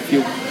 If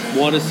you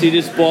want to see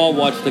this bar,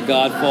 watch The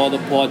Godfather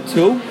Part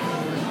 2.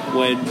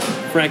 When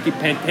Frankie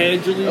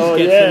Pantagelis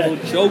gets a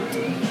little choked,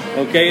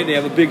 okay, and they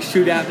have a big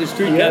shootout in the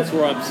street. Yeah. That's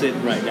where I'm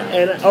sitting right now.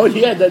 And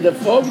the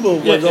phone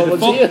booth was over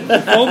here.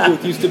 The phone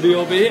booth used to be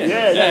over here.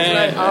 Yeah,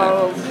 that's right.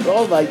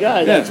 Oh my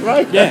God, that's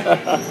right.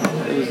 Yeah,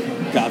 it was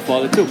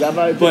Godfather 2.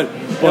 But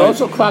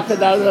also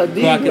Crocodile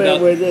Dundee.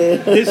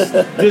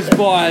 This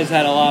bar has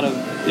had a lot of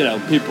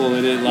people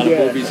in it, a lot of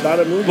movies. A lot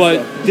of movies.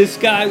 But this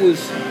guy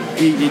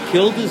he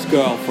killed his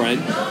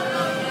girlfriend.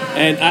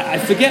 And I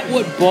forget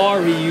what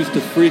bar he used to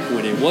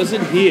frequent. It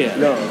wasn't here.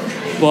 No.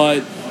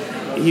 But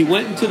he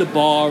went into the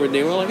bar and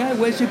they were like, hey,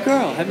 where's your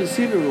girl? Haven't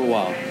seen her in a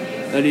while.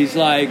 And he's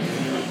like,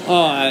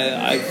 oh,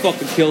 I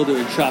fucking killed her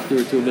and chopped her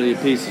into a million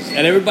pieces.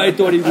 And everybody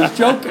thought he was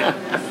joking. All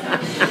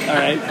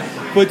right?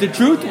 But the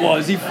truth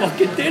was he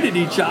fucking did it.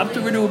 He chopped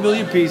her into a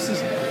million pieces.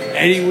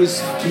 And he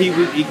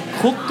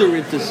cooked her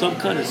into some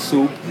kind of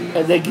soup.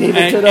 And they gave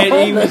it to the homeless.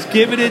 And he was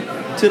giving it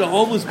to the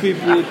homeless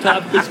people in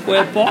Tompkins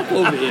Square Park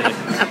over here.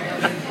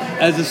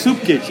 As a soup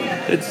kitchen.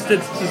 It's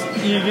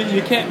just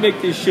you can't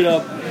make this shit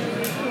up.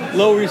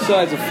 Lower East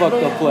Side's a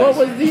fucked up place.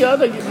 What was the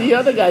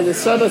other guy, the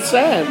son of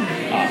Sam?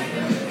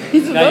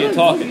 Now you're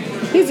talking.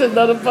 He's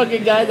another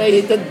fucking guy that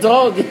hit the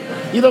dog.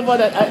 You know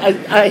what?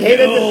 I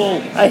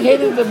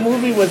hated the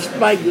movie with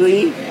Spike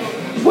Lee.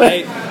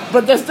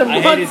 But that's the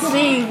one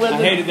scene with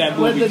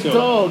the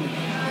dog.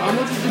 How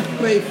much did you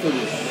pay for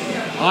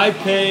this? I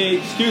paid,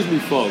 excuse me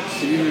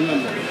folks. Do you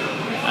remember?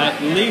 At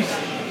least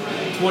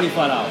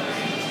 $25.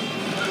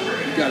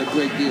 You got a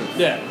great deal.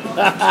 Yeah.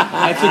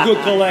 That's a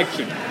good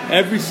collection.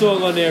 Every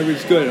song on there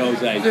is good,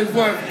 Jose. It's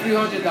worth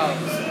 $300.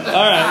 All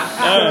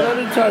right. Let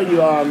me tell you,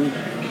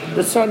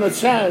 the son of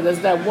Sam, there's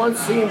that one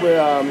scene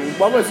where,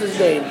 what was his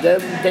name?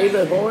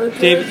 David Horowitz?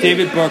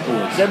 David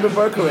Berkowitz. David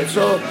Berkowitz.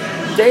 So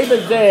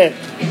David's there,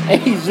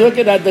 and he's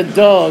looking at the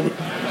dog,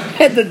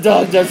 and the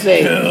dog just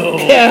saying,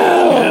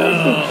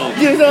 "Kill."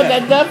 You know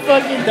that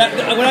fucking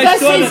that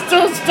scene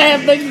still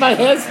makes my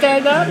hair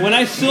stand up. When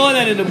I saw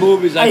that in the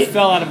movies, I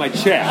fell out of my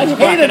chair. I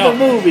hated the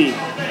movie.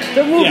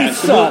 The movie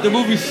sucked. The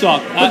movie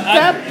sucked. But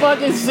that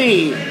fucking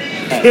scene.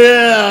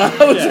 Yeah,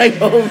 I was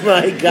like, oh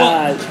my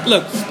God. Well,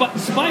 look,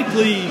 Spike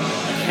Lee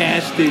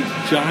casted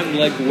John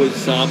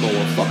Leguizamo,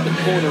 a fucking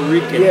Puerto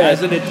Rican,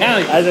 as an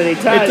Italian.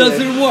 It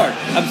doesn't work.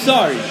 I'm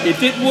sorry. It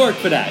didn't work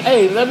for that.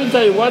 Hey, let me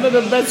tell you, one of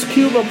the best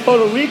Cuban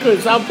Puerto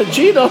Ricans, Al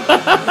Pacino.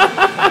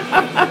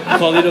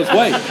 Carlito's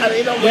Way.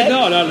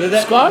 No.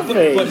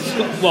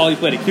 Scarface. Well, he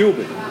played a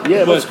Cuban.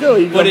 Yeah, but still,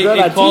 in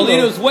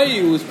Carlito's Way,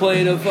 he was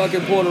playing a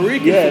fucking Puerto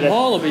Rican from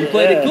Harlem. He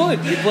played it good.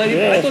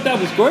 I thought that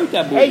was great,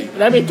 that movie. Hey,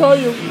 let me tell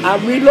you,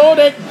 I'm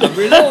reloaded.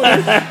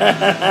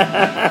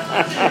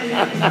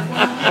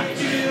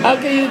 How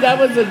can you? That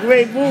was a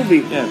great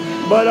movie. Yeah.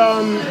 But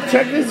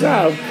check this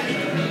out.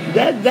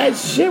 That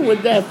shit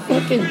with that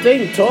fucking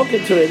thing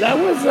talking to it. That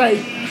was like,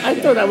 I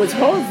thought that was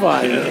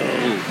horrifying.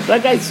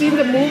 Like I seen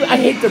the movie. I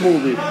hate the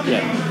movie.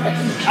 Yeah.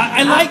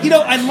 I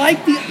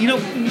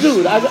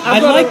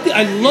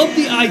love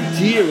the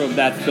idea of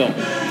that film.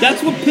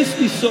 That's what pissed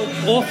me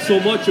off so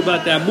much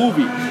about that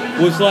movie.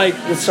 Was like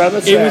the Son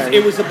of Sam.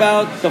 It was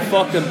about the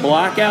fucking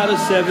blackout of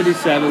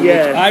 '77, which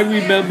I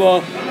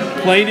remember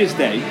plain as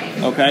day.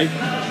 Okay,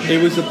 it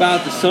was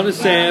about the Son of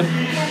Sam.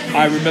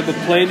 I remember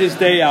plain as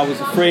day. I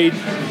was afraid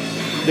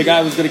the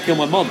guy was going to kill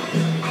my mother.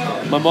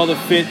 My mother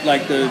fit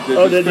like the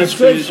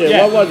description.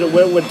 Yeah. What was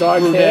it? With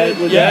dark hair?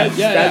 With that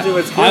statue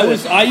was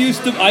good. I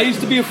used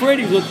to be afraid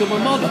he looked at my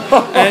mother.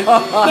 And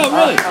no,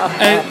 really.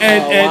 And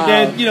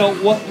then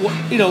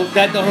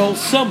that the whole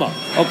summer.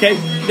 Okay,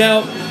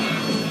 now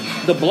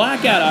the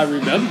blackout I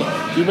remember.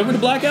 Do you remember the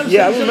blackout?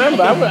 Yeah, I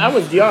remember. I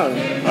was young.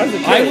 I was a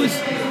kid.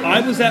 I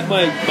was at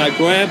my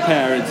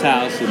grandparents'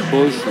 house in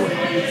Bushwick.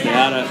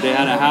 They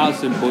had a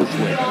house in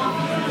Bushwick,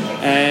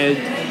 and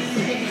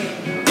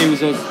it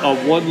was a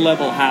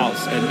one-level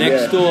house, and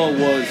next door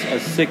was a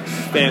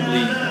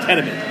 6-family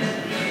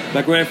tenement.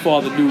 My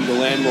grandfather knew the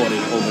landlord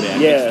over there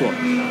next door.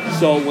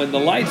 So when the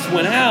lights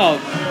went out,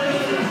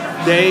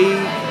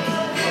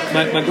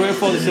 my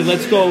grandfather said,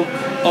 "Let's go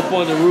up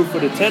on the roof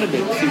of the tenement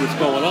and see what's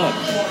going on."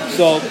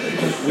 So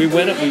we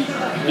went up.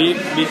 Me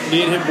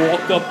and him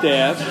walked up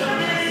there.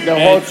 The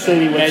whole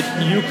city was...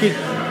 And you could...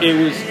 It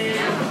was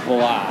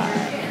black.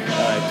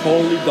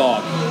 Totally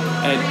dark.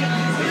 And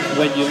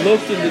when you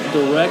looked in the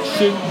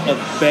direction of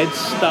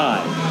Bed-Stuy,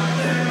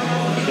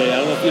 okay, I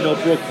don't know if you know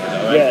Brooklyn,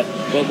 all right? Yeah.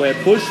 But where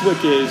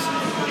Bushwick is,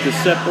 the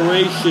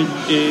separation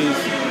is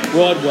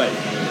Broadway.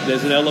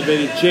 There's an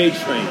elevated J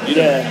train. You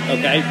know,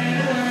 okay?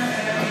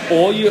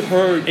 All you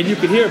heard, and you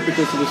could hear it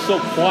because it was so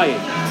quiet,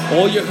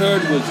 all you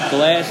heard was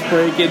glass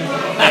breaking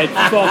and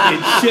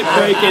fucking shit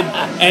breaking,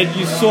 and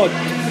you saw...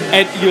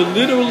 And you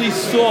literally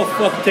saw...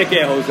 Take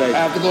care, Jose. I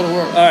have to go to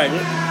work. All right.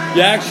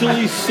 You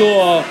actually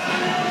saw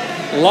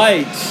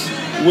lights,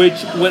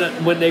 which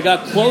when they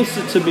got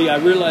closer to me, I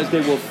realized they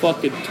were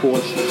fucking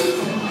torches.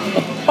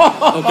 Okay?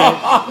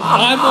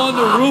 I'm on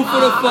the roof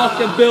of the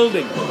fucking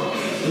building,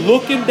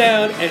 looking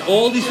down, and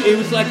all these... It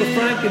was like a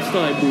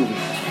Frankenstein movie.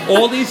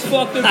 All these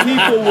fucking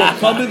people were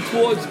coming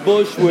towards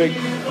Bushwick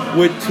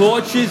with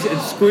torches and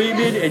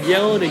screaming and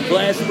yelling and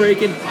glass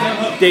breaking.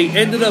 They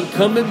ended up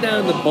coming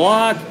down the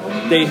block.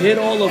 They hit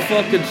all the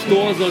fucking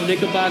stores on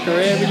Knickerbocker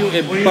Avenue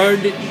and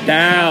burned it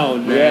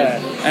down,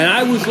 man. Yeah. And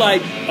I was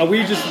like,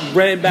 we just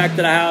ran back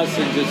to the house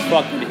and just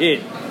fucking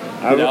hit.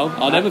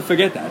 I'll never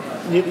forget that.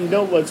 You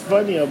know what's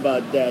funny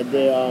about that?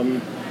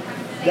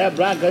 That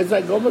blackout, it's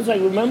like almost like,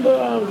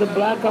 remember the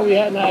blackout we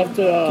had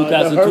after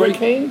the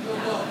hurricane?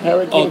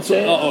 Hurricane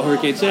Sandy.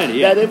 Hurricane Sandy,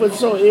 yeah. That it was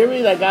so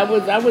eerie. Like I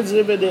was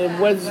living in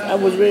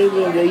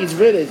the East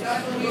Village.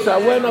 So I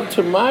went up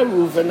to my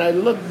roof and I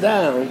looked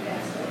down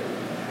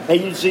and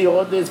you see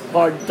all this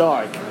part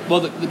dark.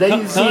 Well,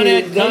 Con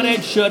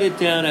Ed shut it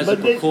down as a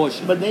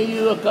precaution. But then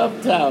you look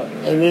uptown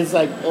and it's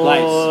like,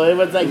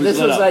 lights.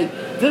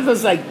 This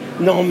was like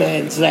No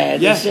Man's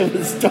Land. Yeah. This shit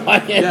was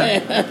dark.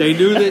 Yeah. They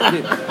knew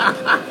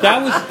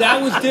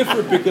that was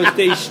different because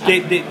they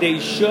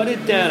shut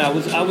it down. I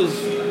was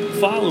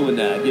following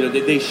that. You know,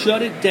 they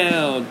shut it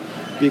down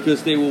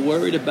because they were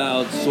worried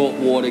about salt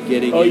water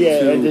getting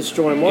into... and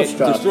destroying more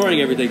stuff. Destroying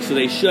everything. So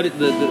they shut it...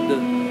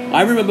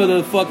 I remember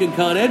the fucking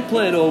Con Ed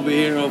plant over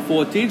here on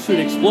 14th Street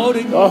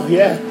exploding. Oh,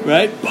 yeah.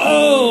 Right?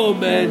 Boom,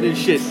 man, and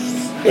shit.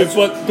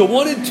 But the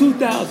one in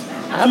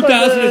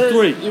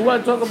 2003. You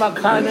want to talk about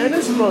Con Ed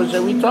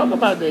explosion? We talk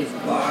about this.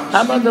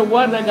 How about the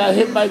one that got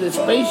hit by the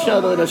space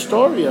shuttle in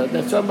Astoria?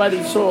 That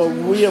somebody saw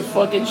weird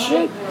fucking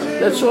shit.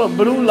 That saw a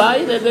blue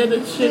light and then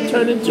the shit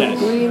turned into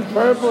green,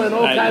 purple, and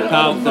all kinds of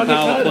other fucking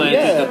colors.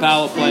 The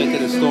power plant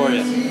in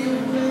Astoria.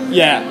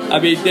 Yeah, I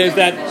mean, there's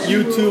that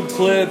YouTube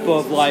clip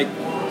of like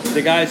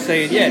the guy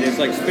saying, there's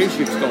like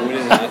spaceships going in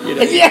and out. You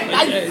know?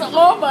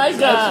 Oh my God.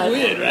 That's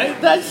weird,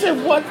 right? That shit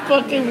was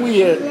fucking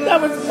weird.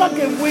 That was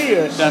fucking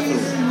weird.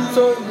 Definitely.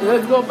 So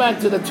let's go back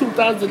to the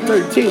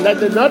 2013.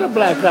 That's another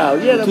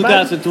blackout. Yeah,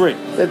 2003.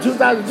 The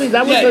 2003.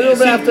 That was a little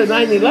bit after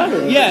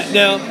 9/11. Yeah.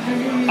 Now,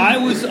 I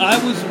was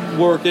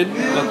working.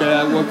 Okay,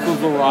 I worked for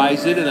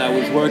Verizon, and I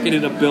was working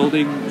in a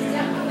building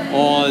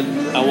on,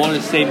 I want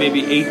to say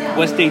maybe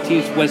West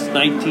 18th, West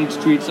 19th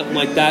Street, something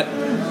like that.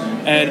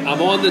 And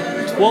I'm on the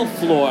 12th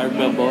floor, I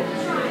remember,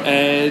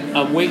 and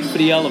I'm waiting for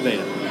the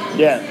elevator.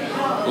 Yeah.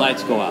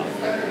 Lights go out.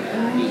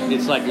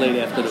 It's like late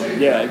afternoon.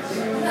 Yeah. Right?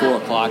 4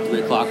 o'clock,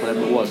 3 o'clock,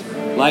 whatever it was.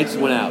 Lights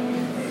went out.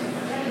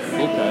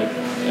 Okay.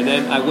 And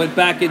then I went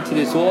back into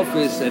this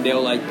office, and they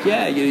were like,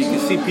 you can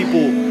see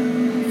people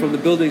from the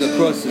building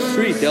across the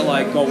street. They're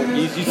like,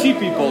 you see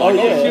people like,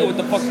 shit, what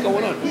the fuck's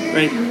going on?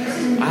 Right?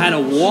 I had to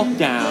walk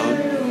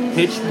down,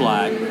 pitch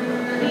black,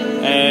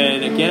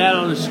 and get out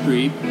on the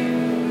street,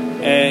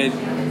 and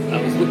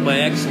I was with my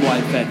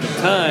ex-wife at the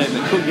time.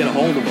 I couldn't get a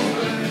hold of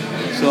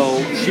her.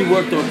 So she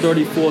worked on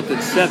 34th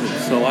and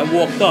 7th. So I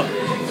walked up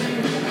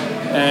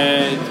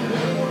and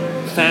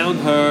found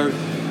her.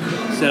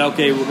 Said,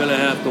 okay, we're going to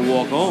have to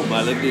walk home.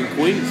 I lived in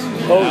Queens.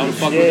 How the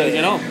fuck are we going to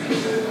get home?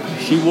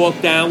 She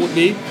walked down with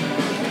me.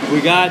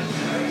 We got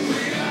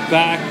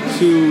back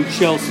to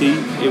Chelsea.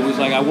 It was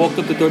like I walked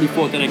up to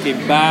 34th and I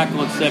came back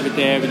on 7th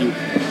Avenue.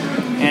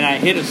 And I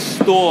hit a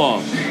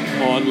store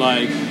on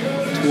like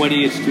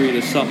 20th Street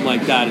or something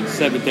like that in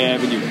 7th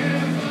Avenue.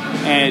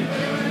 And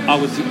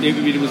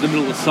it was the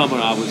middle of summer.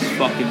 I was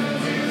fucking,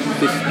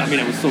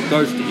 I was so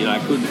thirsty, I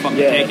couldn't fucking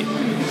take it.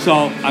 So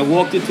I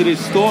walked into this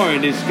store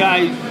and this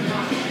guy,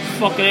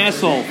 fucking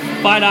asshole,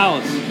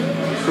 $5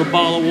 for a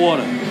bottle of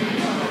water.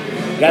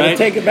 Got to right?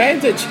 take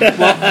advantage. I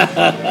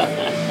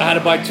had to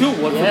buy two,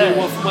 one for me,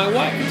 one for my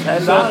wife.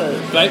 $10.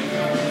 Right?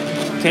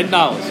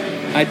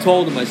 $10. I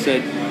told him, I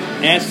said,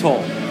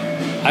 asshole,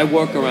 I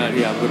work around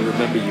here, I'm going to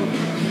remember you.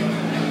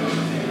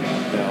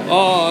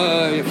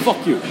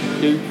 Fuck you.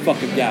 You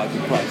fucking gouge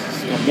your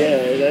prices.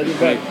 Yeah, that's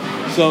Right.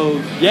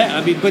 So, yeah,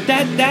 I mean, but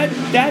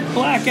that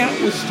blackout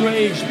was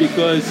strange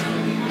because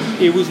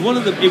it was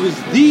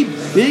the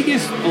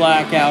biggest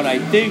blackout I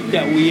think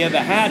that we ever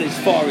had as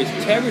far as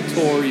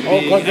territory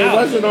being because it out.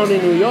 wasn't only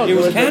New York. It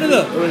was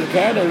Canada. It was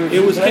Canada.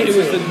 It was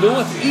the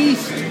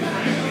Northeast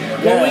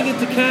going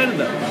into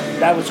Canada.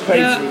 That was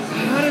crazy. Now,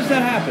 how does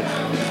that happen?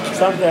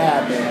 Something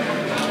happened.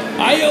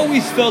 I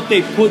always felt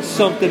they put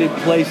something in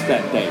place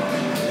that day.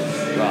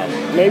 Rob.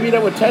 Maybe they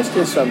were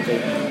testing something.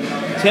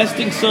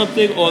 Testing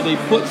something, or they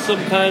put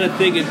some kind of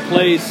thing in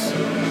place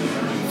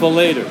for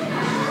later.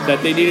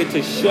 That they needed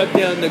to shut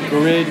down the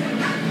grid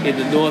in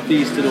the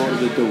Northeast in order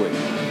to do it.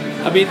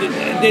 I mean,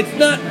 it's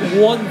not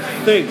one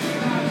thing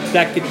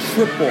that could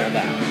trip all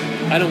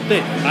that. I don't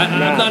think.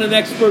 I'm not an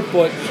expert,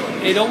 but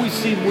it always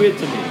seemed weird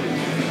to me.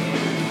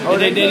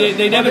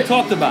 They never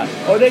talked about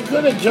it. Or they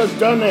could have just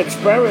done an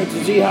experiment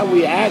to see how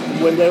we act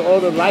when all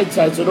the lights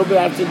out. So a little bit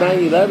after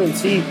 9/11,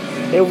 see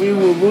if we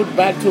will root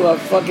back to a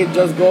fucking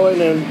just going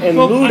and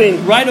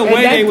looting. Right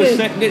away, they were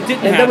saying it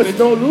didn't happen. There was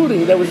no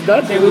looting. There was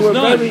nothing. There was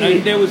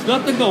none. There was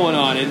nothing going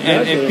on,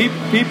 and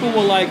people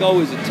were like,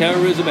 "Oh, is it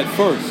terrorism?" At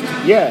first,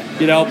 yeah,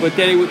 but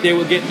then they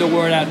were getting the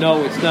word out.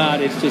 No, it's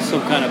not. It's just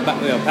some kind of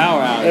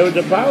power outage. It was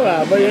a power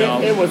outage, but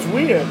it was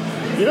weird.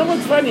 You know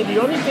what's funny? The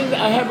only thing that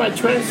I had my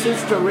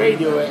transistor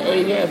radio at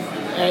AM,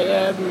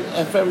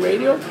 FM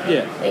radio,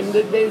 and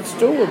they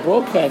still were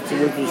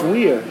broadcasting, which was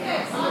weird.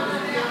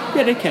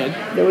 Yeah, they can.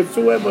 They were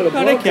still able to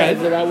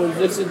broadcast, and I was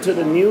listening to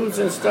the news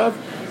and stuff.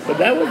 But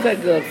that was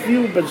like a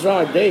few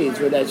bizarre days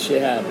where that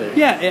shit happened.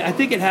 Yeah, I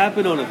think it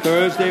happened on a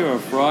Thursday or a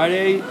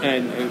Friday,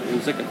 and it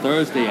was like a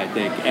Thursday, I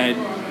think.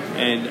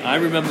 And I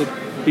remember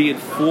being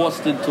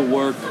forced into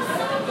work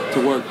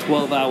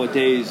 12-hour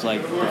days,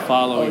 like the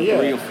following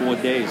 3 or 4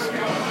 days.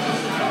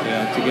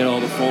 Yeah, to get all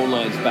the phone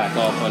lines back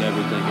off on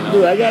everything.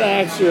 Dude, I gotta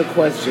ask you a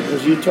question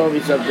because you told me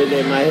something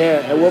in my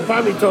head, and we'll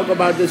probably talk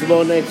about this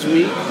more next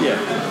week. Yeah.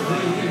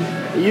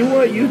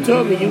 You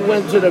told me you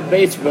went to the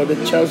basement of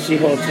the Chelsea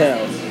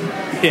Hotel.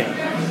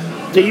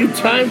 Yeah. Do you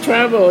time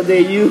travel, or do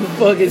you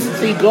fucking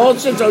see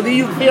ghosts, or do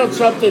you feel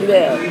something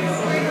there?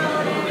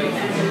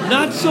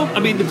 Not so. I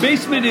mean, the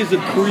basement is a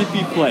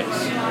creepy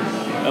place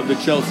of the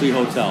Chelsea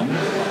Hotel.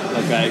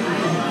 Okay,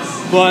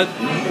 but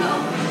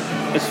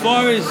as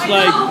far as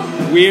like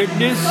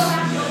weirdness,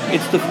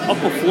 it's the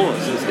upper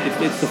floors.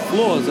 It's the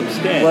floors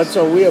upstairs. What's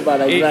so weird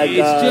about it?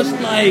 It's just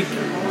like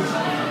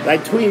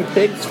Twin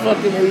Peaks,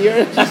 fucking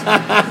weird.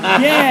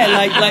 Yeah,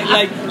 like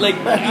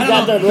you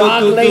got the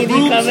blonde lady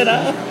rooms, coming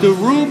up. The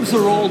rooms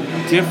are all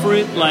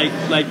different. Like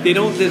they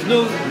don't. There's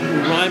no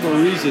rhyme or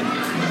reason.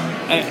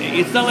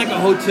 It's not like a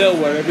hotel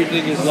where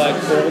everything is like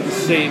all the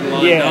same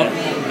lined up.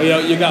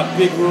 You got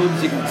big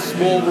rooms, you got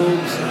small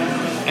rooms,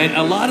 and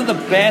a lot of the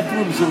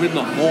bathrooms are in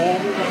the hall.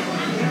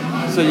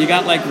 So you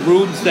got like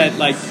rooms that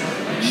like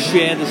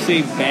share the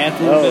same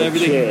bathroom and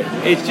everything. Shit.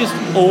 It's just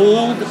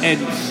old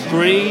and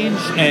strange,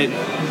 and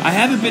I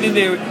haven't been in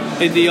there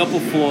in the upper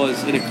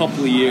floors in a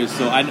couple of years.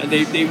 So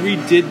they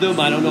redid them.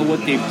 I don't know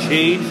what they've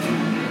changed.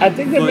 I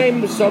think they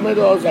made some of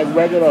those like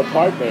regular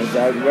apartments,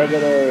 like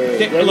regular.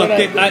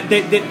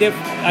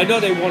 I know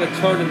they want to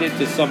turn it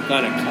into some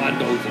kind of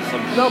condos or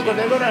something. No, but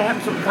they're gonna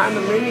have some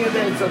condominium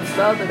and some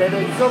stuff, and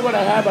they're still gonna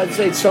have, I'd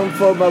say, some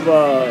form of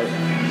a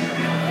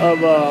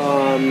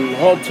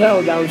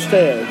hotel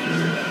downstairs.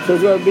 So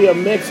it's gonna be a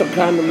mix of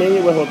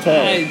condominium with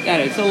hotel.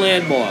 It's a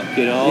landmark,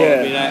 Yeah.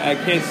 I mean, I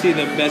can't see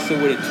them messing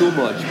with it too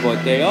much,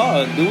 but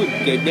they're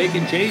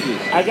making changes.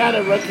 I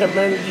gotta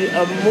recommend you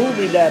a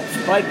movie that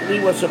Spike Lee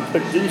was a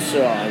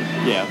producer on.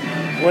 Yeah.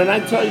 When I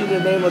tell you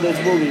the name of this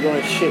movie, you're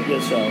gonna shit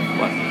yourself.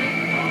 What?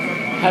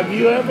 Have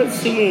you ever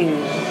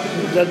seen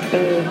the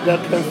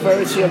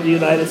Confederacy of the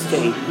United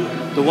States?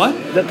 The what?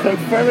 The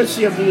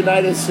Confederacy of the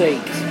United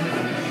States.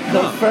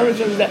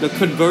 Confederacy. The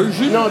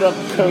conversion? No, the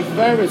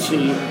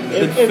Confederacy.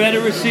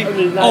 Confederacy of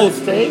the United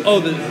States. Oh,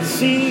 the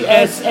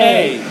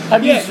CSA.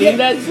 Have you seen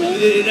that?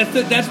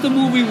 That's the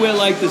movie where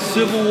like the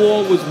Civil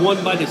War was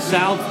won by the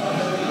South,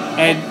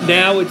 and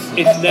now it's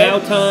now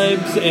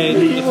times and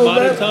it's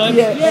modern times.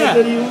 Yeah.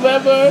 And do you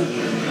remember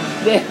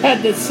they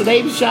had the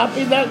slave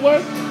shopping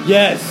network?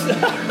 Yes.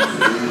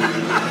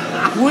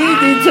 We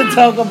need to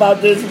talk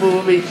about this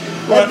movie.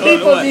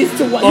 People need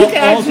to watch.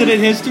 Alternate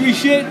history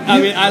shit? I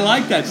mean, I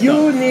like that stuff.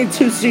 You need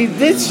to see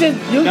this shit.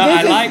 This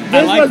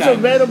was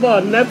available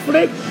on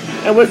Netflix.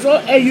 And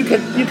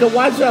you can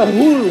watch on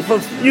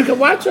Hulu. You can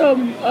watch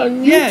on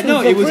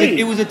YouTube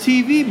it was a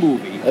TV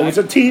movie. It was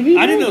a TV movie.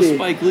 I didn't know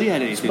Spike Lee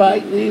had anything.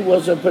 Spike Lee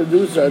was a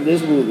producer of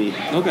this movie.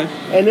 Okay.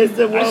 And it's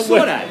the one I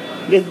saw that.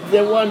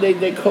 The one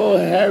they call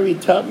Harry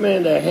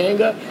Tubman the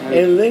hanger,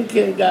 and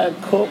Lincoln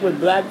got caught with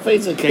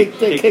blackface and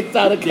kicked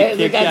out of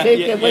Canada. Got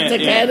kicked and went to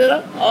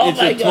Canada. Oh it's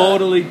my a God.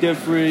 totally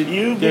different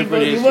You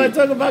history. want to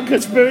talk about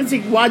conspiracy?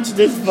 Watch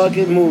this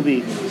fucking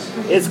movie.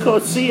 It's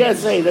called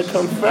CSA, the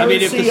Confederacy I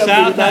mean, if the of South the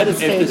had, United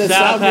States. if the The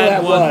South South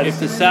had won, won. if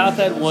the South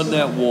had won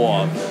that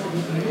war,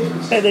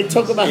 And they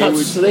talk about how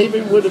would-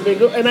 slavery would have been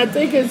good. And I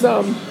think it's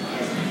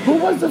who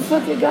was the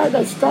fucking guy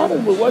that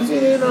started with? Was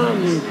it in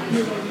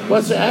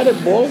was it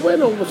Adam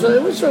Baldwin, or was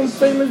it was some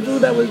famous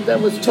dude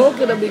that was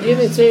talking at the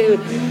beginning saying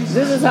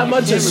this is how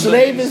much a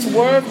slave is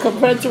worth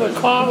compared to a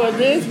car or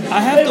this?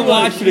 I have to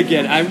watch it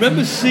again. I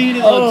remember seeing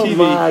it on TV. Oh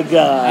my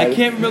God! I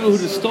can't remember who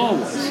the star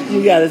was.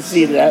 You gotta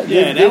see that.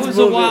 Yeah, that was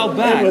a while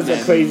back, It was man.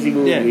 a crazy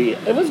movie.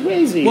 Yeah. It was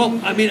crazy. Well,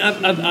 I mean,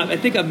 I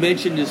think I've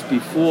mentioned this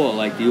before,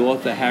 like the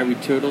author Harry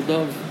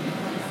Turtledove.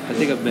 I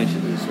think I've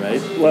mentioned this,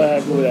 right? what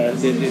happened with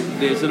that?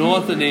 There's an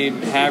author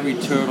named Harry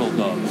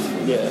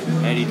Turtledove, Yeah.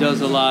 and he does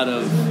a lot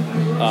of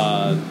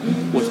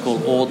what's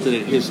called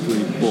alternate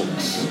history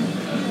books.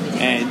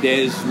 And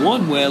there's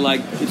one where,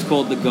 like, it's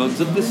called The Guns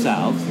of the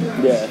South,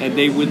 Yeah. and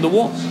they win the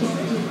war.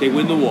 They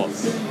win the war.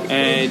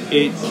 And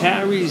it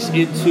carries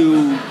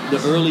into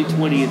the early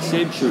 20th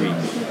century.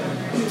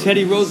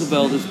 Teddy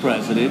Roosevelt is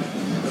president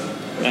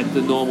at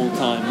the normal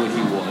time when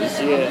he was.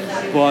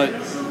 Yeah. But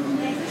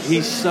he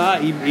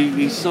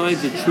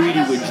signs a treaty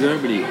with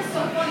Germany,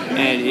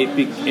 and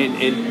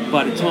and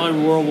by the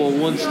time World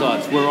War I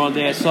starts, we're on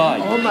their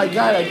side. Oh my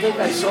God! I think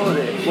I saw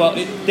it. Well,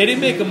 they didn't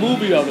make a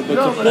movie of it, but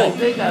No, it's a but I book.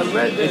 think I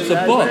read this. It's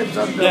a I book. read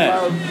something Yeah.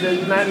 about the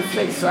United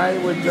States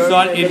siding with Germany.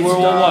 Started in and World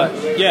War start-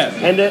 I. Yeah.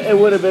 And then it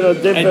would have been a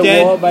different And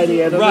then, war by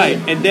the end of right,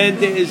 it. and then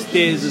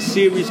there's a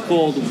series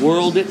called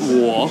World at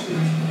War,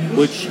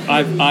 which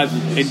I've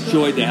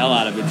enjoyed the hell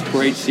out of. It's a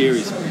great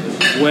series,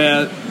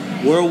 where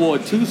World War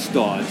II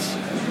starts.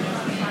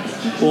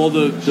 All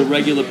the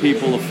regular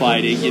people are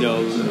fighting, you know,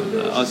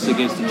 us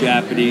against the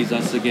Japanese,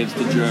 us against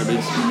the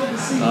Germans,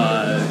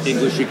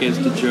 English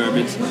against the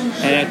Germans,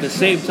 and at the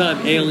same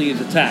time, aliens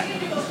attack.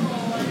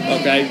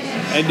 Okay,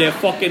 and they're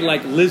fucking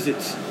like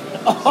lizards.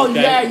 Oh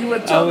Okay? yeah, you were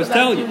talking. I was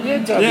telling you.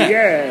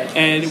 Yeah.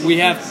 And we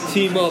have to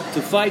team up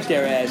to fight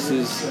their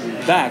asses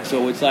back.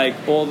 So it's like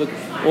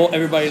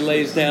everybody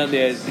lays down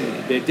their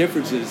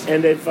differences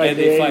And they fight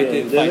the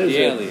aliens. the That is it.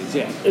 aliens.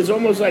 Yeah. It's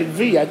almost like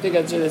V. I think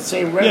it's in the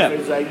same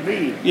reference like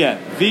V. Yeah.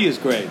 V is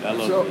great. I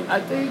love So V.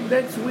 I think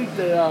next week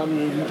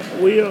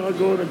we are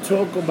going to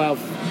talk about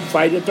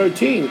Friday the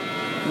 13th.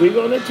 We're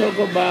going to talk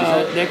Is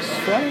about that next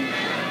Friday?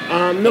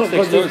 no, That's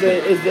next because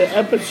it's the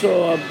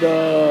episode of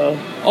the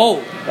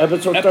Oh,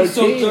 episode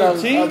Episode 13.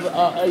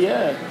 13?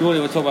 Yeah. you want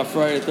to talk about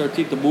Friday the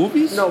 13th, the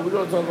movies? No, we're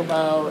going to talk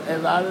about a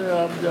lot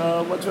of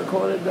the what's it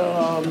called,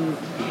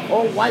 the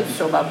old wife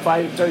show about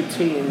Friday the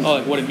 13th. Oh,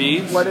 like what it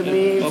means? What it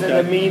means Okay.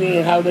 and the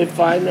meaning, how they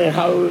find it,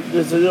 how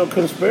there's a little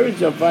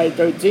conspiracy of Friday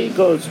 13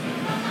 because,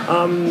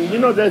 you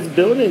know, there's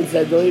buildings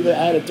that don't even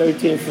add a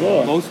 13th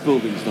floor. Most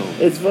buildings don't.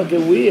 It's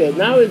fucking weird.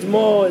 Now it's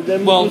more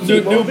than Well, you see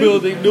new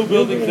movies.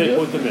 buildings they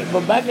put them in.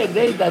 But back in the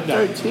day, that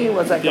No. 13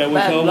 was like There a was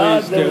bad always-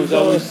 luck. there was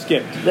always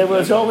skipped. There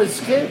was always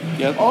skip.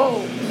 Yep.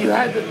 Oh, you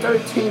had the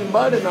 13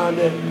 button on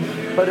it,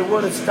 but it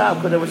wouldn't stop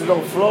because there was no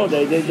floor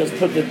there. They just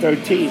put the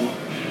 13.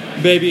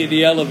 Maybe in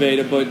the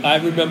elevator, but I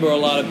remember a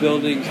lot of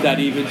buildings that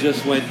even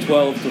just went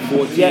 12 to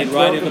 14 Yeah, right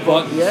 12 in the to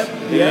 14, buttons.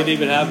 yep, They yep. didn't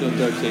even have no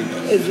 13.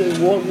 Is it,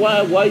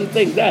 why you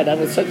think that? That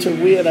was such a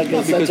weird, I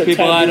guess, Because such a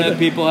people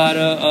had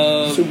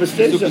a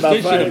superstition about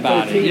Friday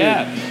about 13. it.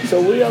 Yeah.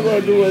 So we are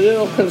going to do a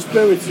little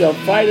conspiracy of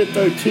Friday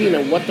 13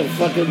 and what the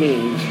fuck it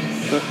means.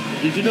 But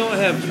did you know I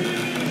have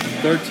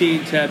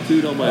 13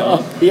 tattooed on my arm?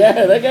 Oh,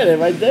 yeah, look at it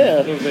right I there.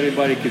 don't know if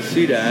anybody can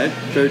see that.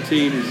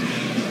 13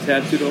 is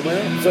tattooed on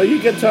my arm. So you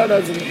can tell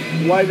us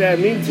why that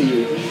means to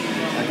you.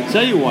 I can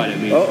tell you what it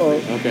means. Uh-oh.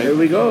 Okay. Here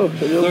we go. A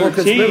little more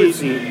 13.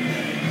 conspiracy.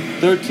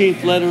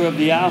 13th letter of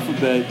the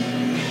alphabet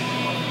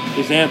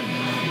is M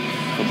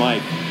for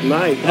Mike.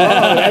 Mike.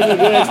 Oh, that's a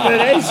good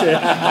explanation.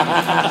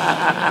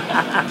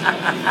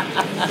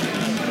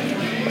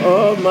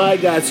 Oh, my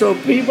God. So,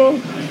 people,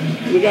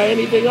 we got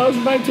anything else,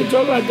 Mike, to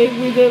talk about? I think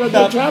we did a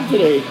good job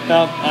today.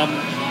 No,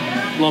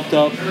 I'm lumped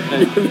up.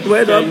 And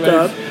We're lumped ready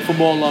up. For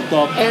more lumped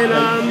up. And,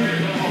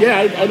 yeah,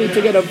 I need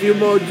to get a few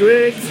more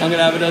drinks. I'm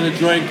gonna have another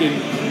drink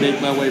and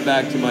make my way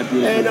back to my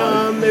beautiful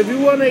And wife. if you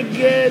want to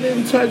get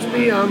in touch with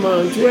me, I'm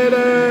on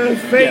Twitter,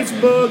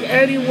 Facebook,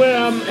 anywhere.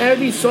 I'm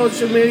every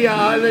social media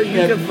outlet you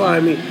can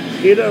find me.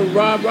 Either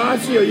Rob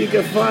Rossi or you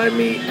can find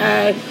me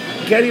at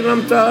Getting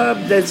Lumped Up.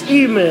 That's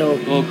email.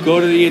 Well, go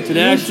to the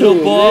International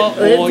YouTube,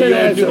 Bar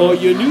International. or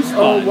your new spot.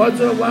 Oh, once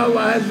in a while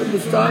I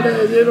have started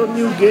a little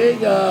new gig.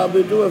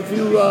 We do a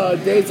few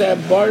days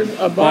at Bar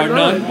Bar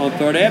None None. on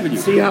 3rd Avenue.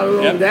 See how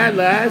long Yep. that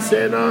lasts.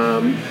 And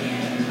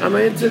I'm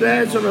into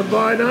that, so I'm a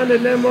Bar None.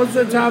 And then most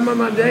of the time on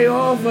my day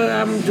off,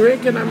 I'm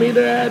drinking. I'm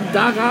either at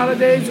Doc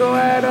Holidays or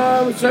at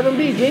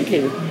 7B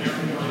drinking.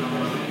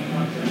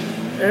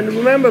 And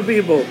remember,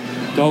 people,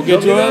 Don't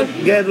get drunk.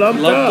 Get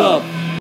lumped up.